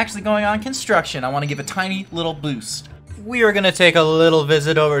 It's actually going on construction. I want to give a tiny little boost. We are gonna take a little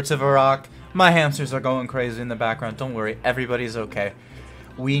visit over to Varrock. My hamsters are going crazy in the background. Don't worry, everybody's okay.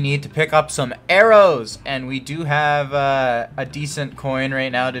 We need to pick up some arrows, and we do have a decent coin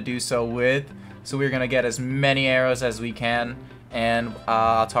right now to do so with. So we're gonna get as many arrows as we can, and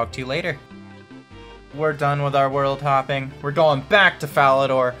I'll talk to you later. We're done with our world hopping. We're going back to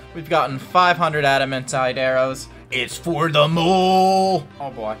Falador. We've gotten 500 adamantite arrows. It's for the mole!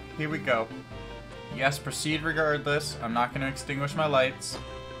 Oh boy, here we go. Yes, proceed regardless. I'm not gonna extinguish my lights.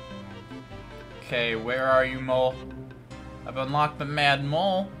 Okay, where are you, mole? I've unlocked the mad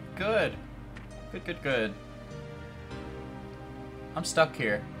mole. Good. Good, good, good. I'm stuck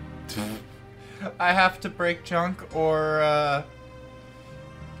here. I have to break junk or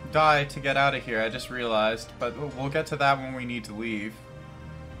die to get out of here, I just realized. But we'll get to that when we need to leave.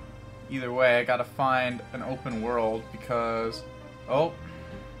 Either way, I gotta find an open world because... Oh.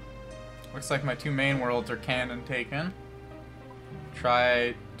 Looks like my 2 main worlds are canned and taken.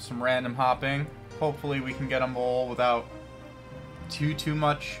 Try some random hopping. Hopefully we can get a mole without too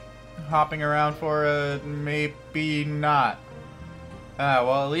much hopping around for it. Maybe not.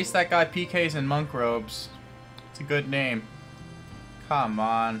 Well, at least that guy PK's in monk robes. It's a good name. Come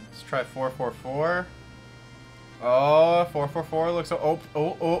on. Let's try 444. Oh, 444 looks...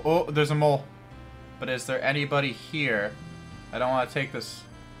 Oh, there's a mole. But is there anybody here? I don't want to take this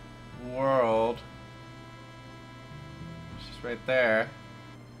world. She's right there.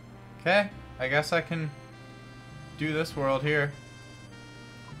 Okay, I guess I can do this world here.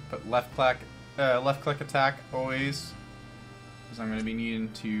 But left click attack always. Because I'm going to be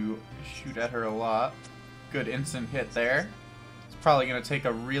needing to shoot at her a lot. Good instant hit there. It's probably going to take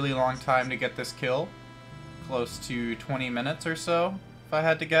a really long time to get this kill. Close to 20 minutes or so, if I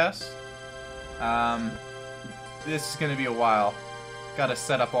had to guess. This is going to be a while. Got to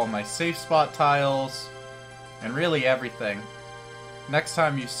set up all my safe spot tiles. And really everything. Next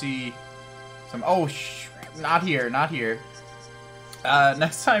time you see some... Oh, not here, not here.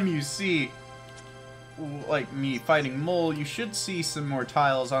 Next time you see... like me fighting mole, you should see some more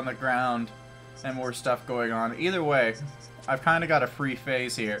tiles on the ground and more stuff going on. Either way, I've kind of got a free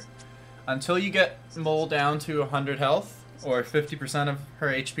phase here. Until you get mole down to 100 health, or 50% of her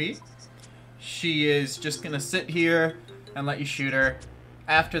HP, she is just going to sit here and let you shoot her.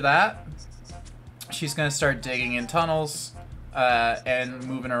 After that, she's going to start digging in tunnels and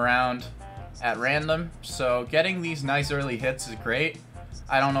moving around at random. So getting these nice early hits is great.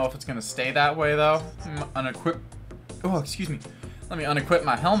 I don't know if it's gonna stay that way though. Oh, excuse me. Let me unequip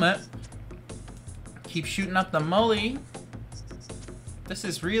my helmet. Keep shooting up the molly. This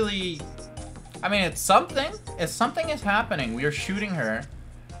is really... I mean, it's something. Something is happening. We are shooting her,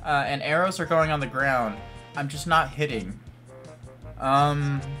 and arrows are going on the ground. I'm just not hitting.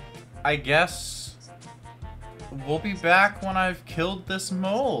 I guess we'll be back when I've killed this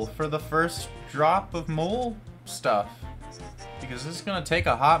mole for the first drop of mole stuff. Because this is going to take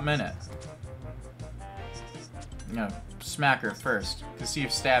a hot minute. I'm going to smack her first. To see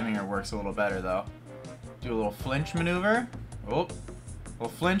if stabbing her works a little better, though. Do a little flinch maneuver. Oh. A little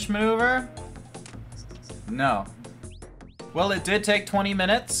flinch maneuver. No. Well, it did take 20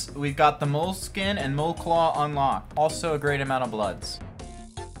 minutes. We've got the mole skin and mole claw unlocked. Also a great amount of bloods.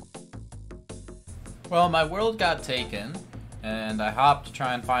 Well, my world got taken. and I hopped to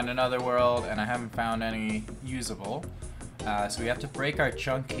try and find another world, and I haven't found any usable. So we have to break our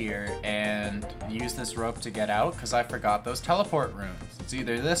chunk here and use this rope to get out, because I forgot those teleport runes. It's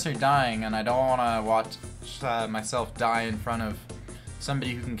either this or dying, and I don't want to watch myself die in front of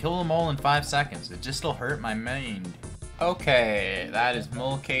somebody who can kill them all in 5 seconds. It just will hurt my mind. Okay, that is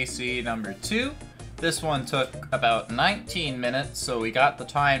mole KC number 2. This one took about 19 minutes, so we got the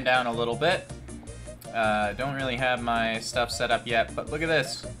time down a little bit. Don't really have my stuff set up yet, but look at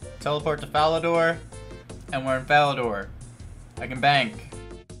this. Teleport to Falador, and we're in Falador. I can bank.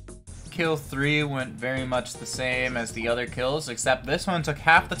 Kill 3 went very much the same as the other kills, except this one took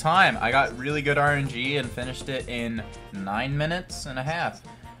half the time. I got really good RNG and finished it in 9 minutes and a half.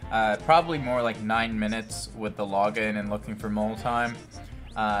 Probably more like 9 minutes with the login and looking for mole time.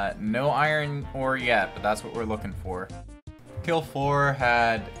 No iron ore yet, but that's what we're looking for. Kill 4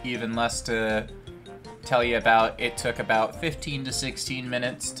 had even less to tell you about. It took about 15 to 16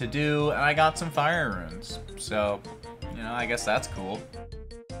 minutes to do, and I got some fire runes. So, you know, I guess that's cool.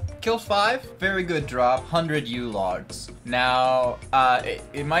 Kill 5, very good drop, 100 U logs. Now,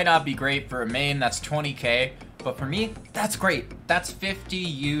 it might not be great for a main, that's 20k, but for me, that's great. That's 50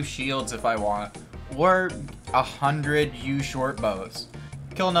 U shields if I want, or 100 U short bows.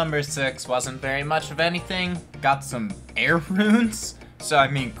 Kill number 6 wasn't very much of anything. Got some air runes, so I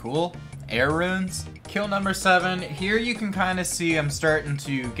mean cool, air runes. Kill number 7, here you can kind of see I'm starting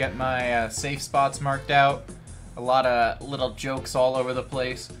to get my safe spots marked out. A lot of little jokes all over the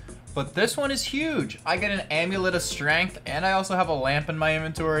place. But this one is huge. I get an amulet of strength, and I also have a lamp in my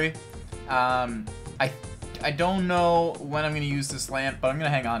inventory. I don't know when I'm going to use this lamp, but I'm going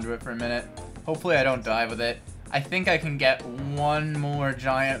to hang on to it for a minute. Hopefully I don't die with it. I think I can get one more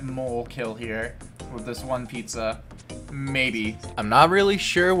giant mole kill here with this one pizza. Maybe. I'm not really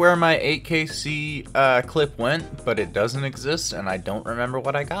sure where my 8kc clip went, but it doesn't exist, and I don't remember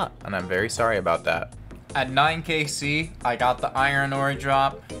what I got, and I'm very sorry about that. At 9kc, I got the iron ore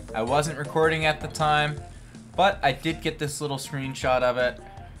drop. I wasn't recording at the time, but I did get this little screenshot of it.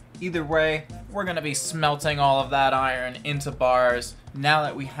 Either way, we're gonna be smelting all of that iron into bars. Now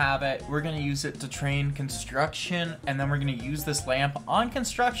that we have it, we're gonna use it to train construction, and then we're gonna use this lamp on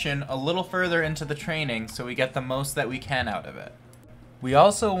construction a little further into the training so we get the most that we can out of it. We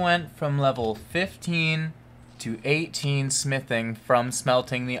also went from level 15 to 18 smithing from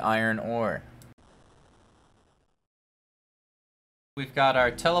smelting the iron ore. We've got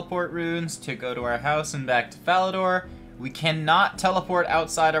our teleport runes to go to our house and back to Falador. We cannot teleport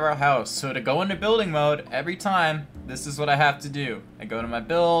outside of our house, so to go into building mode every time, this is what I have to do. I go to my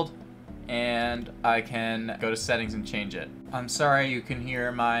build, and I can go to settings and change it. I'm sorry you can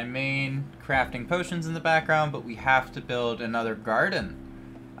hear my main crafting potions in the background, but we have to build another garden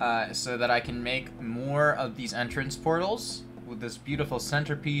so that I can make more of these entrance portals with this beautiful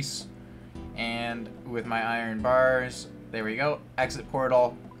centerpiece and with my iron bars. There we go, exit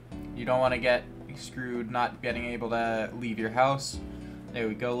portal. You don't want to get screwed not getting able to leave your house. There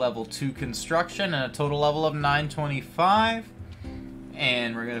we go, level 2 construction and a total level of 925.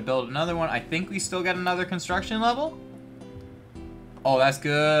 And we're gonna build another one. I think we still get another construction level. Oh, that's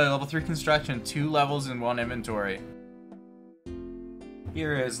good, level 3 construction, 2 levels in 1 inventory.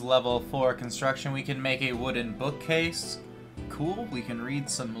 Here is level 4 construction. We can make a wooden bookcase. Cool, we can read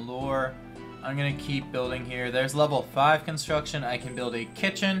some lore. I'm gonna keep building here. There's level 5 construction. I can build a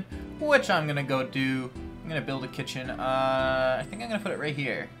kitchen, which I'm gonna go do. I'm gonna build a kitchen. I think I'm gonna put it right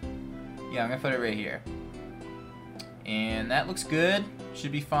here. Yeah, I'm gonna put it right here. And that looks good.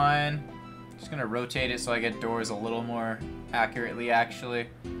 Should be fine. Just gonna rotate it so I get doors a little more accurately, actually.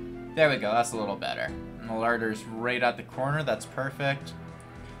 There we go, that's a little better. And the larder's right at the corner, that's perfect.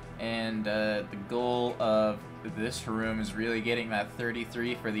 And the goal of this room is really getting that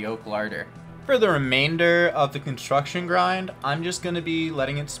 33 for the oak larder. For the remainder of the construction grind, I'm just going to be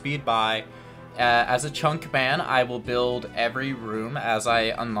letting it speed by. As a chunk man, I will build every room as I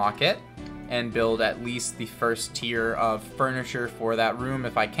unlock it, and build at least the first tier of furniture for that room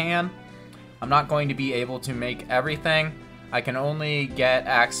if I can. I'm not going to be able to make everything. I can only get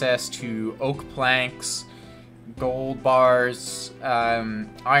access to oak planks, gold bars,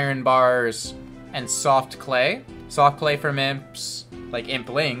 iron bars, and soft clay. Soft clay from imps, like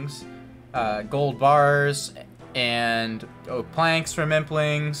implings. Gold bars and oak planks from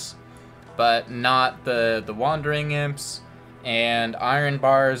implings, but not the wandering imps. And iron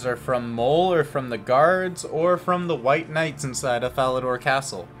bars are from mole or from the guards or from the white knights inside of Falador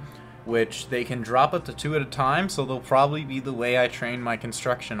Castle, which they can drop up to 2 at a time, so they'll probably be the way I train my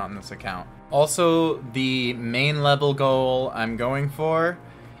construction on this account. Also, the main level goal I'm going for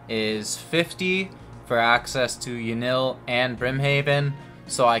is 50 for access to Yanil and Brimhaven,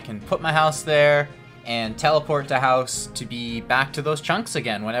 so I can put my house there and teleport the house to be back to those chunks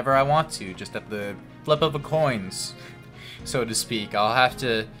again whenever I want to, just at the flip of a coins, so to speak. I'll have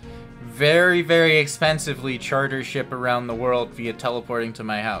to very, very expensively charter ship around the world via teleporting to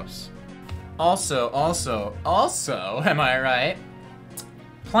my house. Also, am I right?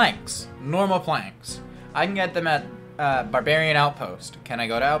 Planks. Normal planks. I can get them at Barbarian Outpost. Can I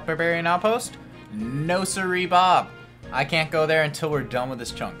go to Barbarian Outpost? No siree, Bob. I can't go there until we're done with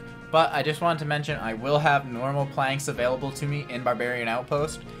this chunk. But I just wanted to mention I will have normal planks available to me in Barbarian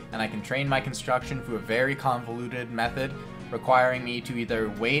Outpost, and I can train my construction through a very convoluted method requiring me to either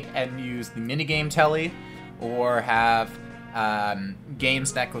wait and use the minigame telly or have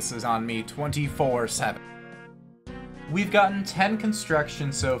games necklaces on me 24/7. We've gotten 10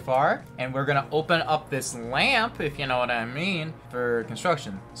 construction so far, and we're gonna open up this lamp, if you know what I mean, for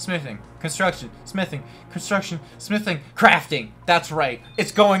construction, smithing, construction, smithing, construction, smithing, crafting. That's right,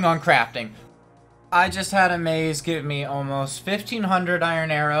 it's going on crafting. I just had a maze give me almost 1,500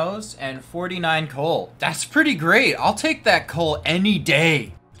 iron arrows and 49 coal. That's pretty great. I'll take that coal any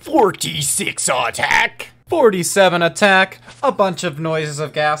day. 46 attack, 47 attack, a bunch of noises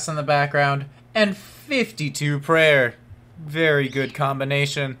of gas in the background, and 52 prayer. Very good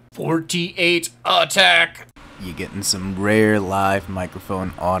combination. 48 attack. You're getting some rare live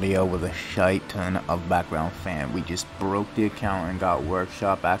microphone audio with a shite ton of background fan. We just broke the account and got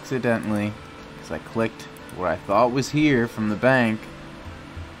workshop accidentally, because I clicked what I thought was here from the bank,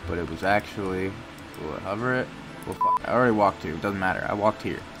 but it was actually, will it hover it? Well, I already walked here, it doesn't matter, I walked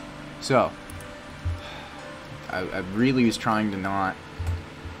here. So, I really was trying to not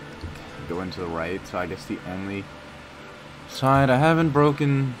go into the right, so I guess the only side I haven't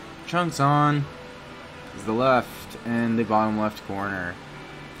broken chunks on is the left and the bottom left corner.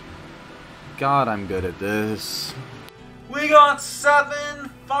 God, I'm good at this. We got 7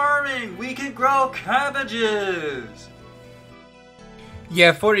 farming. We can grow cabbages.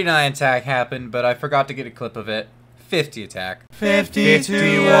 Yeah, 49 attack happened, but I forgot to get a clip of it. 50 attack.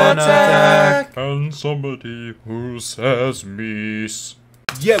 52 attack. And somebody who says meese.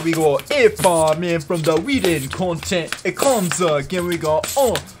 Yeah, we got air farming from the weeded content. It comes again, we got,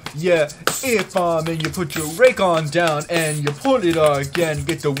 yeah, air farming. You put your rake on down and you pull it again.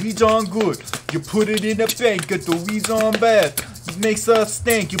 Get the weeds on good. You put it in the bank, get the weeds on bad. It makes us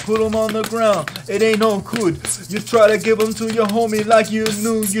stink, you put them on the ground. It ain't no good. You try to give them to your homie like you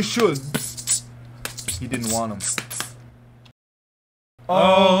knew you should. He didn't want them.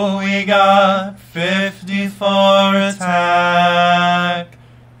 Oh, we got 54 attack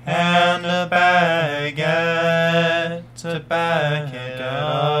and a baguette to back it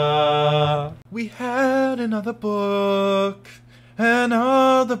up. We had another book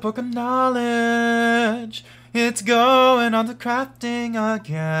of knowledge. It's going on to crafting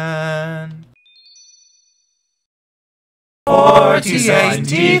again. 48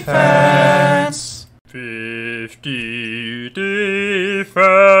 defense. 50 defense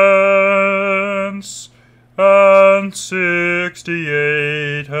and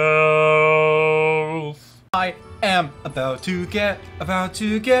 68 health. I am about to get a nerd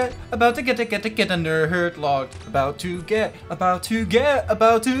logged. About to get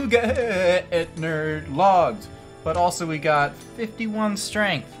it nerd logged. But also we got 51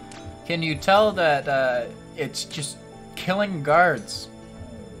 strength. Can you tell that it's just killing guards?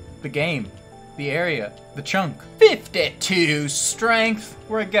 The game. The area, the chunk. 52 strength.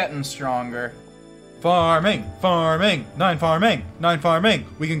 We're getting stronger. Farming, 9 farming.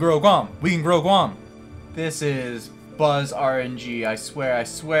 We can grow Guam. This is Buzz RNG. I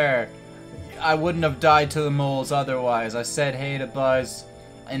swear. I wouldn't have died to the moles otherwise. I said hey to Buzz,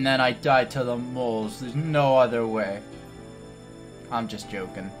 and then I died to the moles. There's no other way. I'm just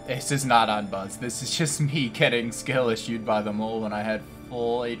joking. This is not on Buzz. This is just me getting skill issued by the mole when I had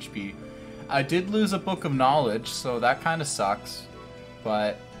full HP. I did lose a book of knowledge, so that kind of sucks,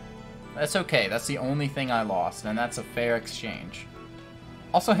 but that's okay. That's the only thing I lost, and that's a fair exchange.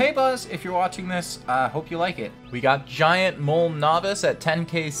 Also, hey Buzz, if you're watching this, hope you like it. We got Giant Mole Novice at 10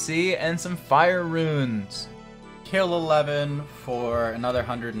 KC and some Fire Runes. Kill 11 for another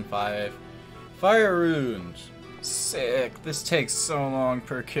 105. Fire Runes. Sick. This takes so long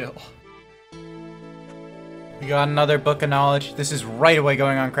per kill. We got another book of knowledge. This is right away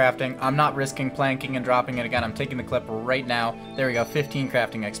going on crafting. I'm not risking planking and dropping it again. I'm taking the clip right now. There we go, 15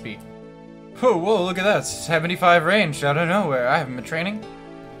 crafting XP. Oh, whoa, look at that. 75 range out of nowhere. I haven't been training.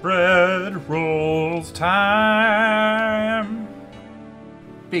 Bread rolls time.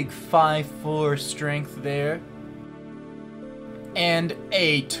 Big 5-4 strength there. And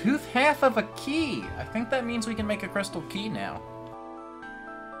a tooth half of a key. I think that means we can make a crystal key now.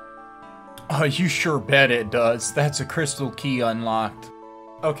 Oh, you sure bet it does. That's a crystal key unlocked.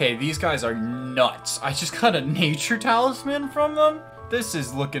 Okay, these guys are nuts. I just got a nature talisman from them. This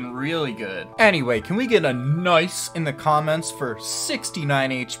is looking really good. Anyway, can we get a nice in the comments for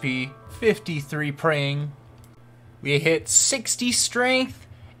 69 HP, 53 praying? We hit 60 strength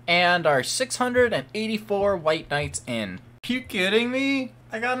and our 684 white knights in. You kidding me?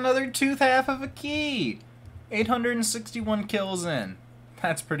 I got another tooth half of a key. 861 kills in.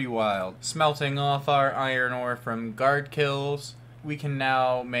 That's pretty wild. Smelting off our iron ore from guard kills. We can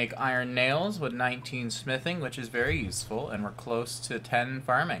now make iron nails with 19 smithing, which is very useful, and we're close to 10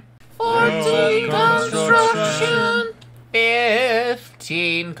 farming. 14 construction.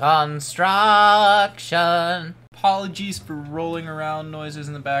 15 construction. Apologies for rolling around noises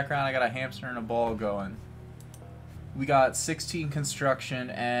in the background. I got a hamster and a ball going. We got 16 construction,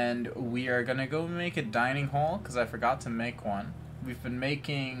 and we are gonna go make a dining hall because I forgot to make one. We've been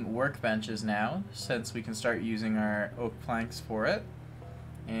making workbenches now since we can start using our oak planks for it,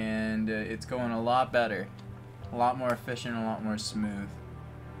 and it's going a lot better, a lot more efficient, a lot more smooth.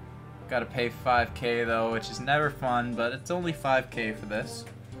 Gotta pay 5k though, which is never fun, but it's only 5k for this.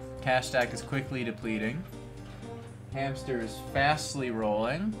 Cash stack is quickly depleting. Hamster is fastly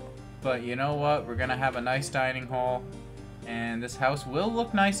rolling, but you know what? We're gonna have a nice dining hall, and this house will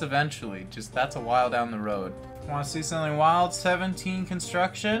look nice eventually, just that's a while down the road. Want to see something wild? 17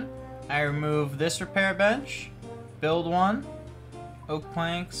 construction. I remove this repair bench, build one, oak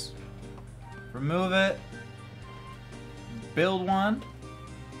planks, remove it, build one,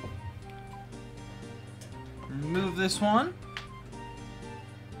 remove this one,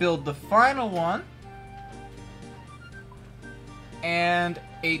 build the final one, and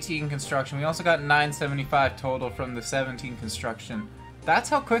 18 construction. We also got 975 total from the 17 construction. That's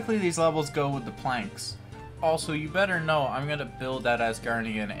how quickly these levels go with the planks. Also, you better know I'm gonna build that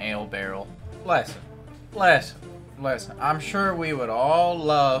Asgardian ale barrel. Listen. I'm sure we would all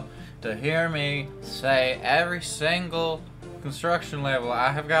love to hear me say every single construction level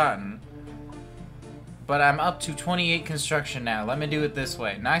I have gotten. But I'm up to 28 construction now. Let me do it this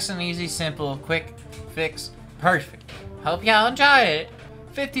way. Nice and easy, simple, quick, fix, perfect. Hope y'all enjoy it.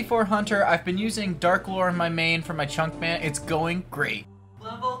 54 Hunter. I've been using Dark Lore in my main for my chunk man. It's going great.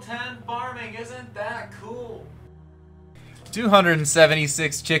 Level 10 farming, isn't that cool?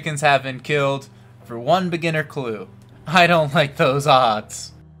 276 chickens have been killed for one beginner clue. I don't like those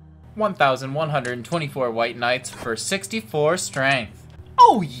odds. 1,124 white knights for 64 strength.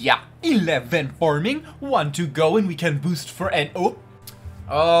 Oh yeah, 11 farming, 1 to go and we can boost for an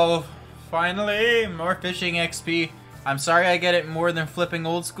Oh, finally, more fishing XP. I'm sorry I get it more than flipping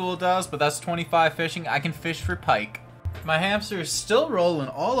old school does, but that's 25 fishing. I can fish for pike. My hamster is still rolling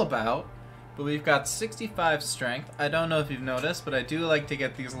all about, but we've got 65 strength. I don't know if you've noticed, but I do like to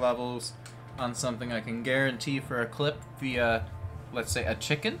get these levels on something I can guarantee for a clip via, let's say, a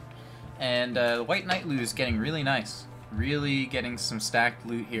chicken. And the White Knight loot is getting really nice. Really getting some stacked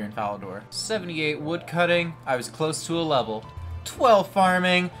loot here in Falador. 78 wood cutting. I was close to a level. 12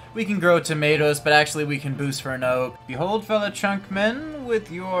 farming. We can grow tomatoes, but actually we can boost for an oak. Behold, fellow chunkmen,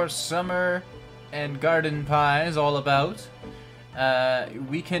 with your summer and garden pies all about.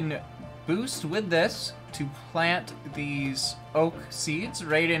 We can boost with this to plant these oak seeds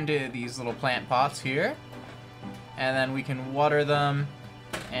right into these little plant pots here. And then we can water them,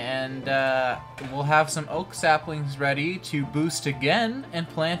 and we'll have some oak saplings ready to boost again and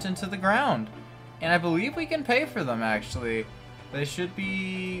plant into the ground. And I believe we can pay for them, actually. They should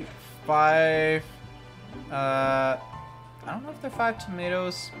be 5... I don't know if they're 5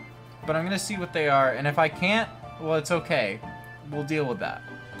 tomatoes, but I'm gonna see what they are, and if I can't, well, it's okay. We'll deal with that.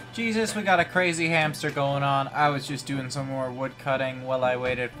 Jesus, we got a crazy hamster going on. I was just doing some more wood cutting while I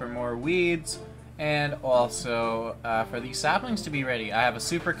waited for more weeds, and also for these saplings to be ready. I have a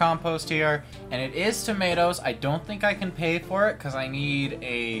super compost here, and it is tomatoes. I don't think I can pay for it because I need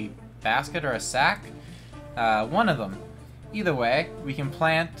a basket or a sack. One of them. Either way, we can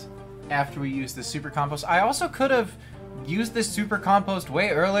plant after we use the super compost. I also could have used this super compost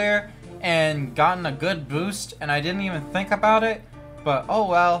way earlier and gotten a good boost, and I didn't even think about it. But oh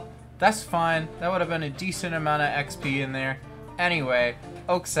well, that's fine. That would have been a decent amount of XP in there. Anyway,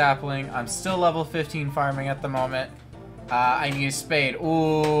 oak sapling. I'm still level 15 farming at the moment. I need a spade.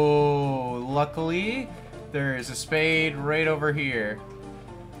 Ooh, luckily there's a spade right over here.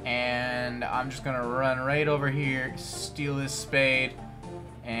 And I'm just gonna run right over here, steal this spade.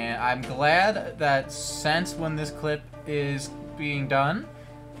 And I'm glad that since when this clip is being done,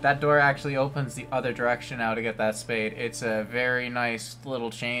 That door actually opens the other direction now to get that spade. It's a very nice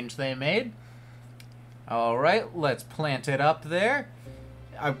little change they made. Alright, let's plant it up there.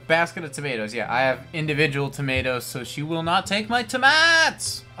 A basket of tomatoes. Yeah, I have individual tomatoes, so she will not take my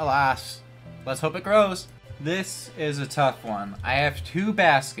tomatoes! Alas. Let's hope it grows. This is a tough one. I have 2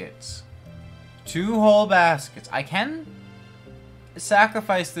 baskets. 2 whole baskets. I can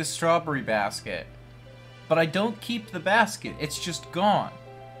sacrifice this strawberry basket, but I don't keep the basket. It's just gone.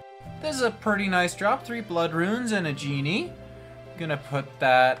 This is a pretty nice drop. 3 blood runes and a genie. Gonna put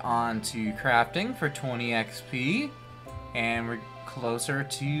that onto crafting for 20 XP, and we're closer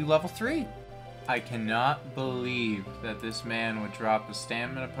to level 3. I cannot believe that this man would drop a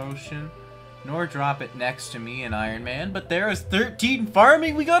stamina potion, nor drop it next to me in Iron Man, but there is 13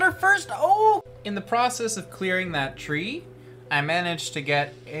 farming. We got our first. Oh! In the process of clearing that tree, I managed to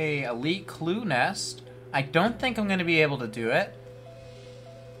get a elite clue nest. I don't think I'm gonna be able to do it.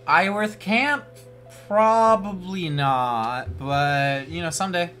 Iworth Camp? Probably not, but, you know,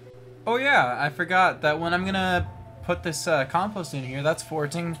 someday. Oh yeah, I forgot that when I'm gonna put this compost in here, that's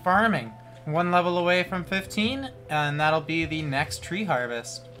 14 farming. 1 level away from 15, and that'll be the next tree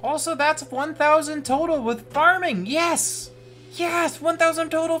harvest. Also, that's 1,000 total with farming! Yes! Yes! 1,000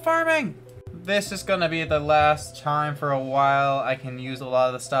 total farming! This is gonna be the last time for a while I can use a lot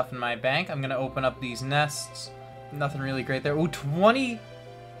of the stuff in my bank. I'm gonna open up these nests. Nothing really great there. Ooh, 20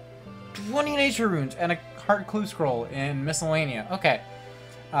 nature runes and a hard clue scroll in miscellanea. Okay.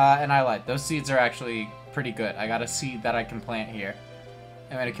 And I lied. Those seeds are actually pretty good. I got a seed that I can plant here.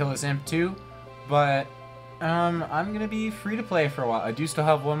 I'm gonna kill this imp too, but I'm gonna be free to play for a while. I do still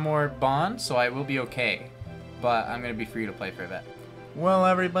have 1 more bond, so I will be okay. But I'm gonna be free to play for a bit. Well,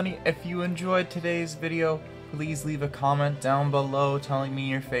 everybody, if you enjoyed today's video, please leave a comment down below telling me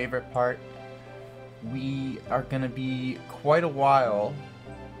your favorite part. We are gonna be quite a while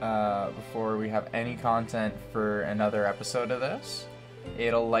before we have any content for another episode of this.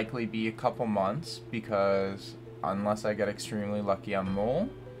 It'll likely be a couple months because unless I get extremely lucky on Mole,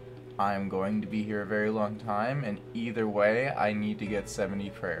 I'm going to be here a very long time, and either way I need to get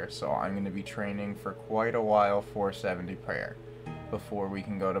 70 prayer, so I'm going to be training for quite a while for 70 prayer before we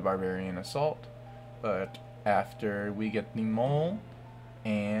can go to Barbarian Assault. But after we get the Mole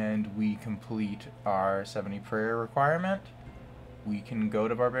and we complete our 70 prayer requirement, we can go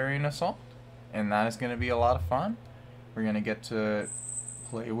to Barbarian Assault, and that is going to be a lot of fun. We're going to get to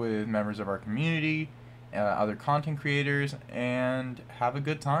play with members of our community, other content creators, and have a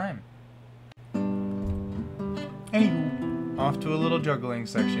good time. Anywho, off to a little juggling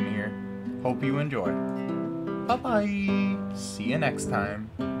section here. Hope you enjoy. Bye-bye. See you next time.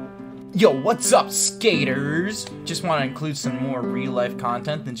 Yo, what's up, skaters? Just want to include some more real-life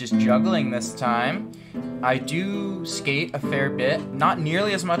content than just juggling this time. I do skate a fair bit, not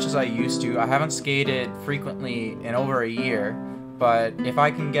nearly as much as I used to. I haven't skated frequently in over a year, but if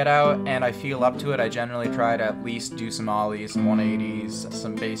I can get out and I feel up to it, I generally try to at least do some ollies, some 180s,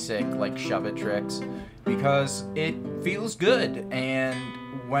 some basic, like, shove-it tricks, because it feels good, and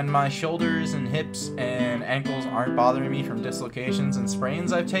when my shoulders and hips and ankles aren't bothering me from dislocations and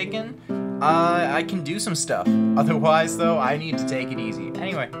sprains I've taken, I can do some stuff. Otherwise, though, I need to take it easy.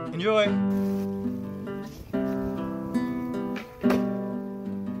 Anyway, enjoy!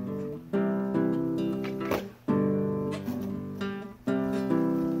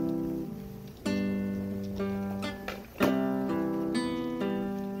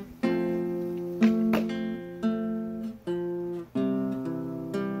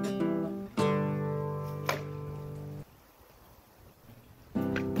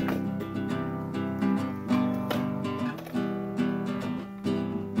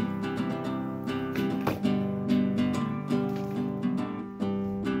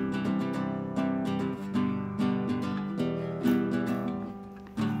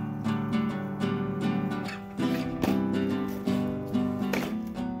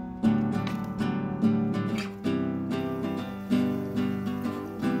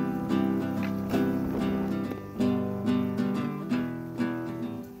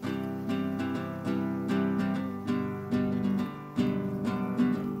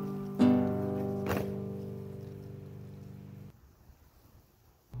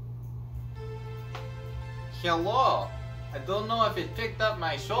 Hello. I don't know if it picked up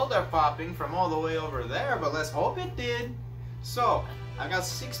my shoulder popping from all the way over there, but let's hope it did. So, I got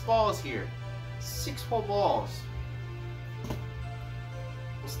 6 balls here. 6 whole balls.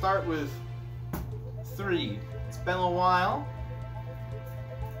 We'll start with 3. It's been a while.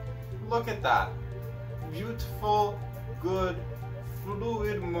 Look at that. Beautiful, good,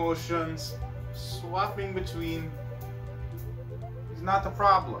 fluid motions swapping between It's not the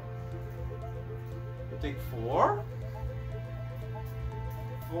problem. I think 4.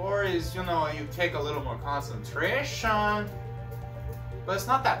 4 is, you know, you take a little more concentration. But it's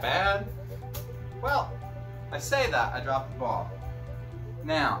not that bad. Well, I say that, I dropped the ball.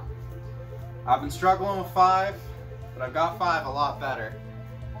 Now, I've been struggling with 5, but I've got 5 a lot better.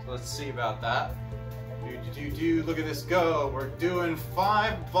 So let's see about that. Look at this go. We're doing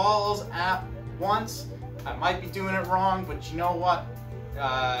 5 balls at once. I might be doing it wrong, but you know what?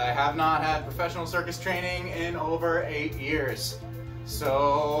 I have not had professional circus training in over 8 years.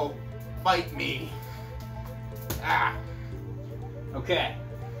 So, fight me. Ah. Okay.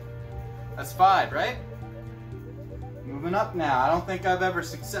 That's 5, right? Moving up now. I don't think I've ever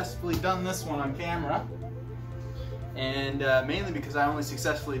successfully done this one on camera. And mainly because I only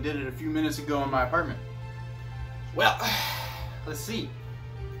successfully did it a few minutes ago in my apartment. Well, let's see.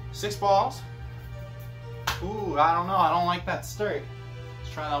 6 balls. Ooh, I don't know. I don't like that start.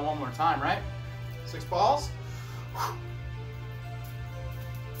 Let's try that one more time, right? 6 balls.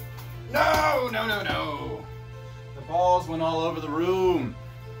 No, no, no, no. The balls went all over the room.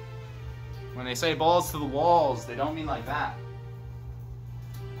 When they say balls to the walls, they don't mean like that.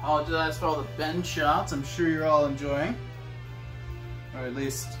 Apologize for all the bend shots. I'm sure you're all enjoying. Or at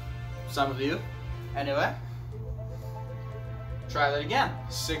least some of you. Anyway. Try that again.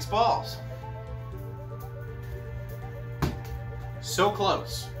 6 balls. So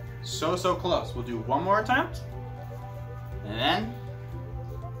close. So close. We'll do one more attempt. And then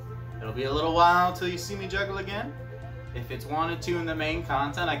it'll be a little while until you see me juggle again. If it's wanted to in the main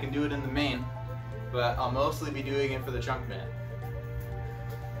content, I can do it in the main. But I'll mostly be doing it for the chunk minute.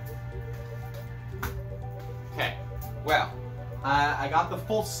 Okay. Well, I got the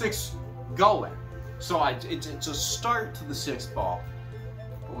full 6 going. So it's a start to the 6th ball.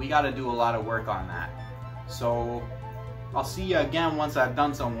 But we got to do a lot of work on that. So I'll see you again once I've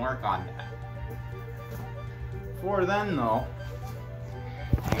done some work on that. Before then, though,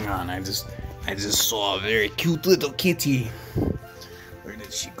 hang on, I just saw a very cute little kitty. Where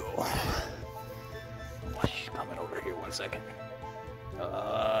did she go? Oh, she's coming over here. 1 second.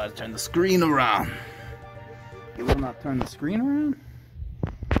 Turn the screen around. You will not turn the screen around?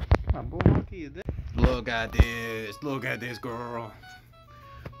 Oh, boy, look at this. Look at this. Look at this girl.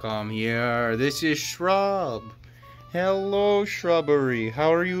 Come here. This is Shrub. Hello, Shrubbery.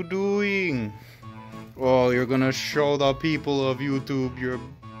 How are you doing? Oh, you're gonna show the people of YouTube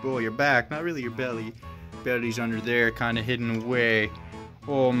your back. Not really your belly. Belly's under there, kind of hidden away.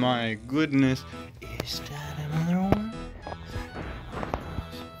 Oh my goodness. Is that another one?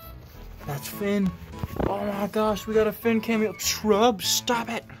 That's Finn. Oh my gosh, we got a Finn cameo. Shrub, stop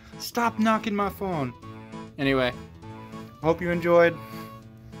it. Stop knocking my phone. Anyway, hope you enjoyed.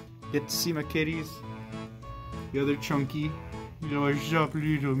 Get to see my kitties. The other chunky, your sharp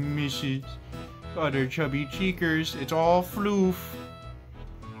little misses. Other chubby cheekers. It's all floof.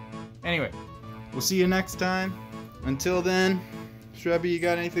 Anyway, we'll see you next time. Until then, Shrubby, you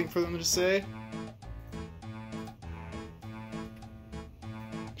got anything for them to say?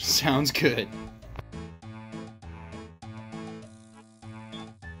 Sounds good.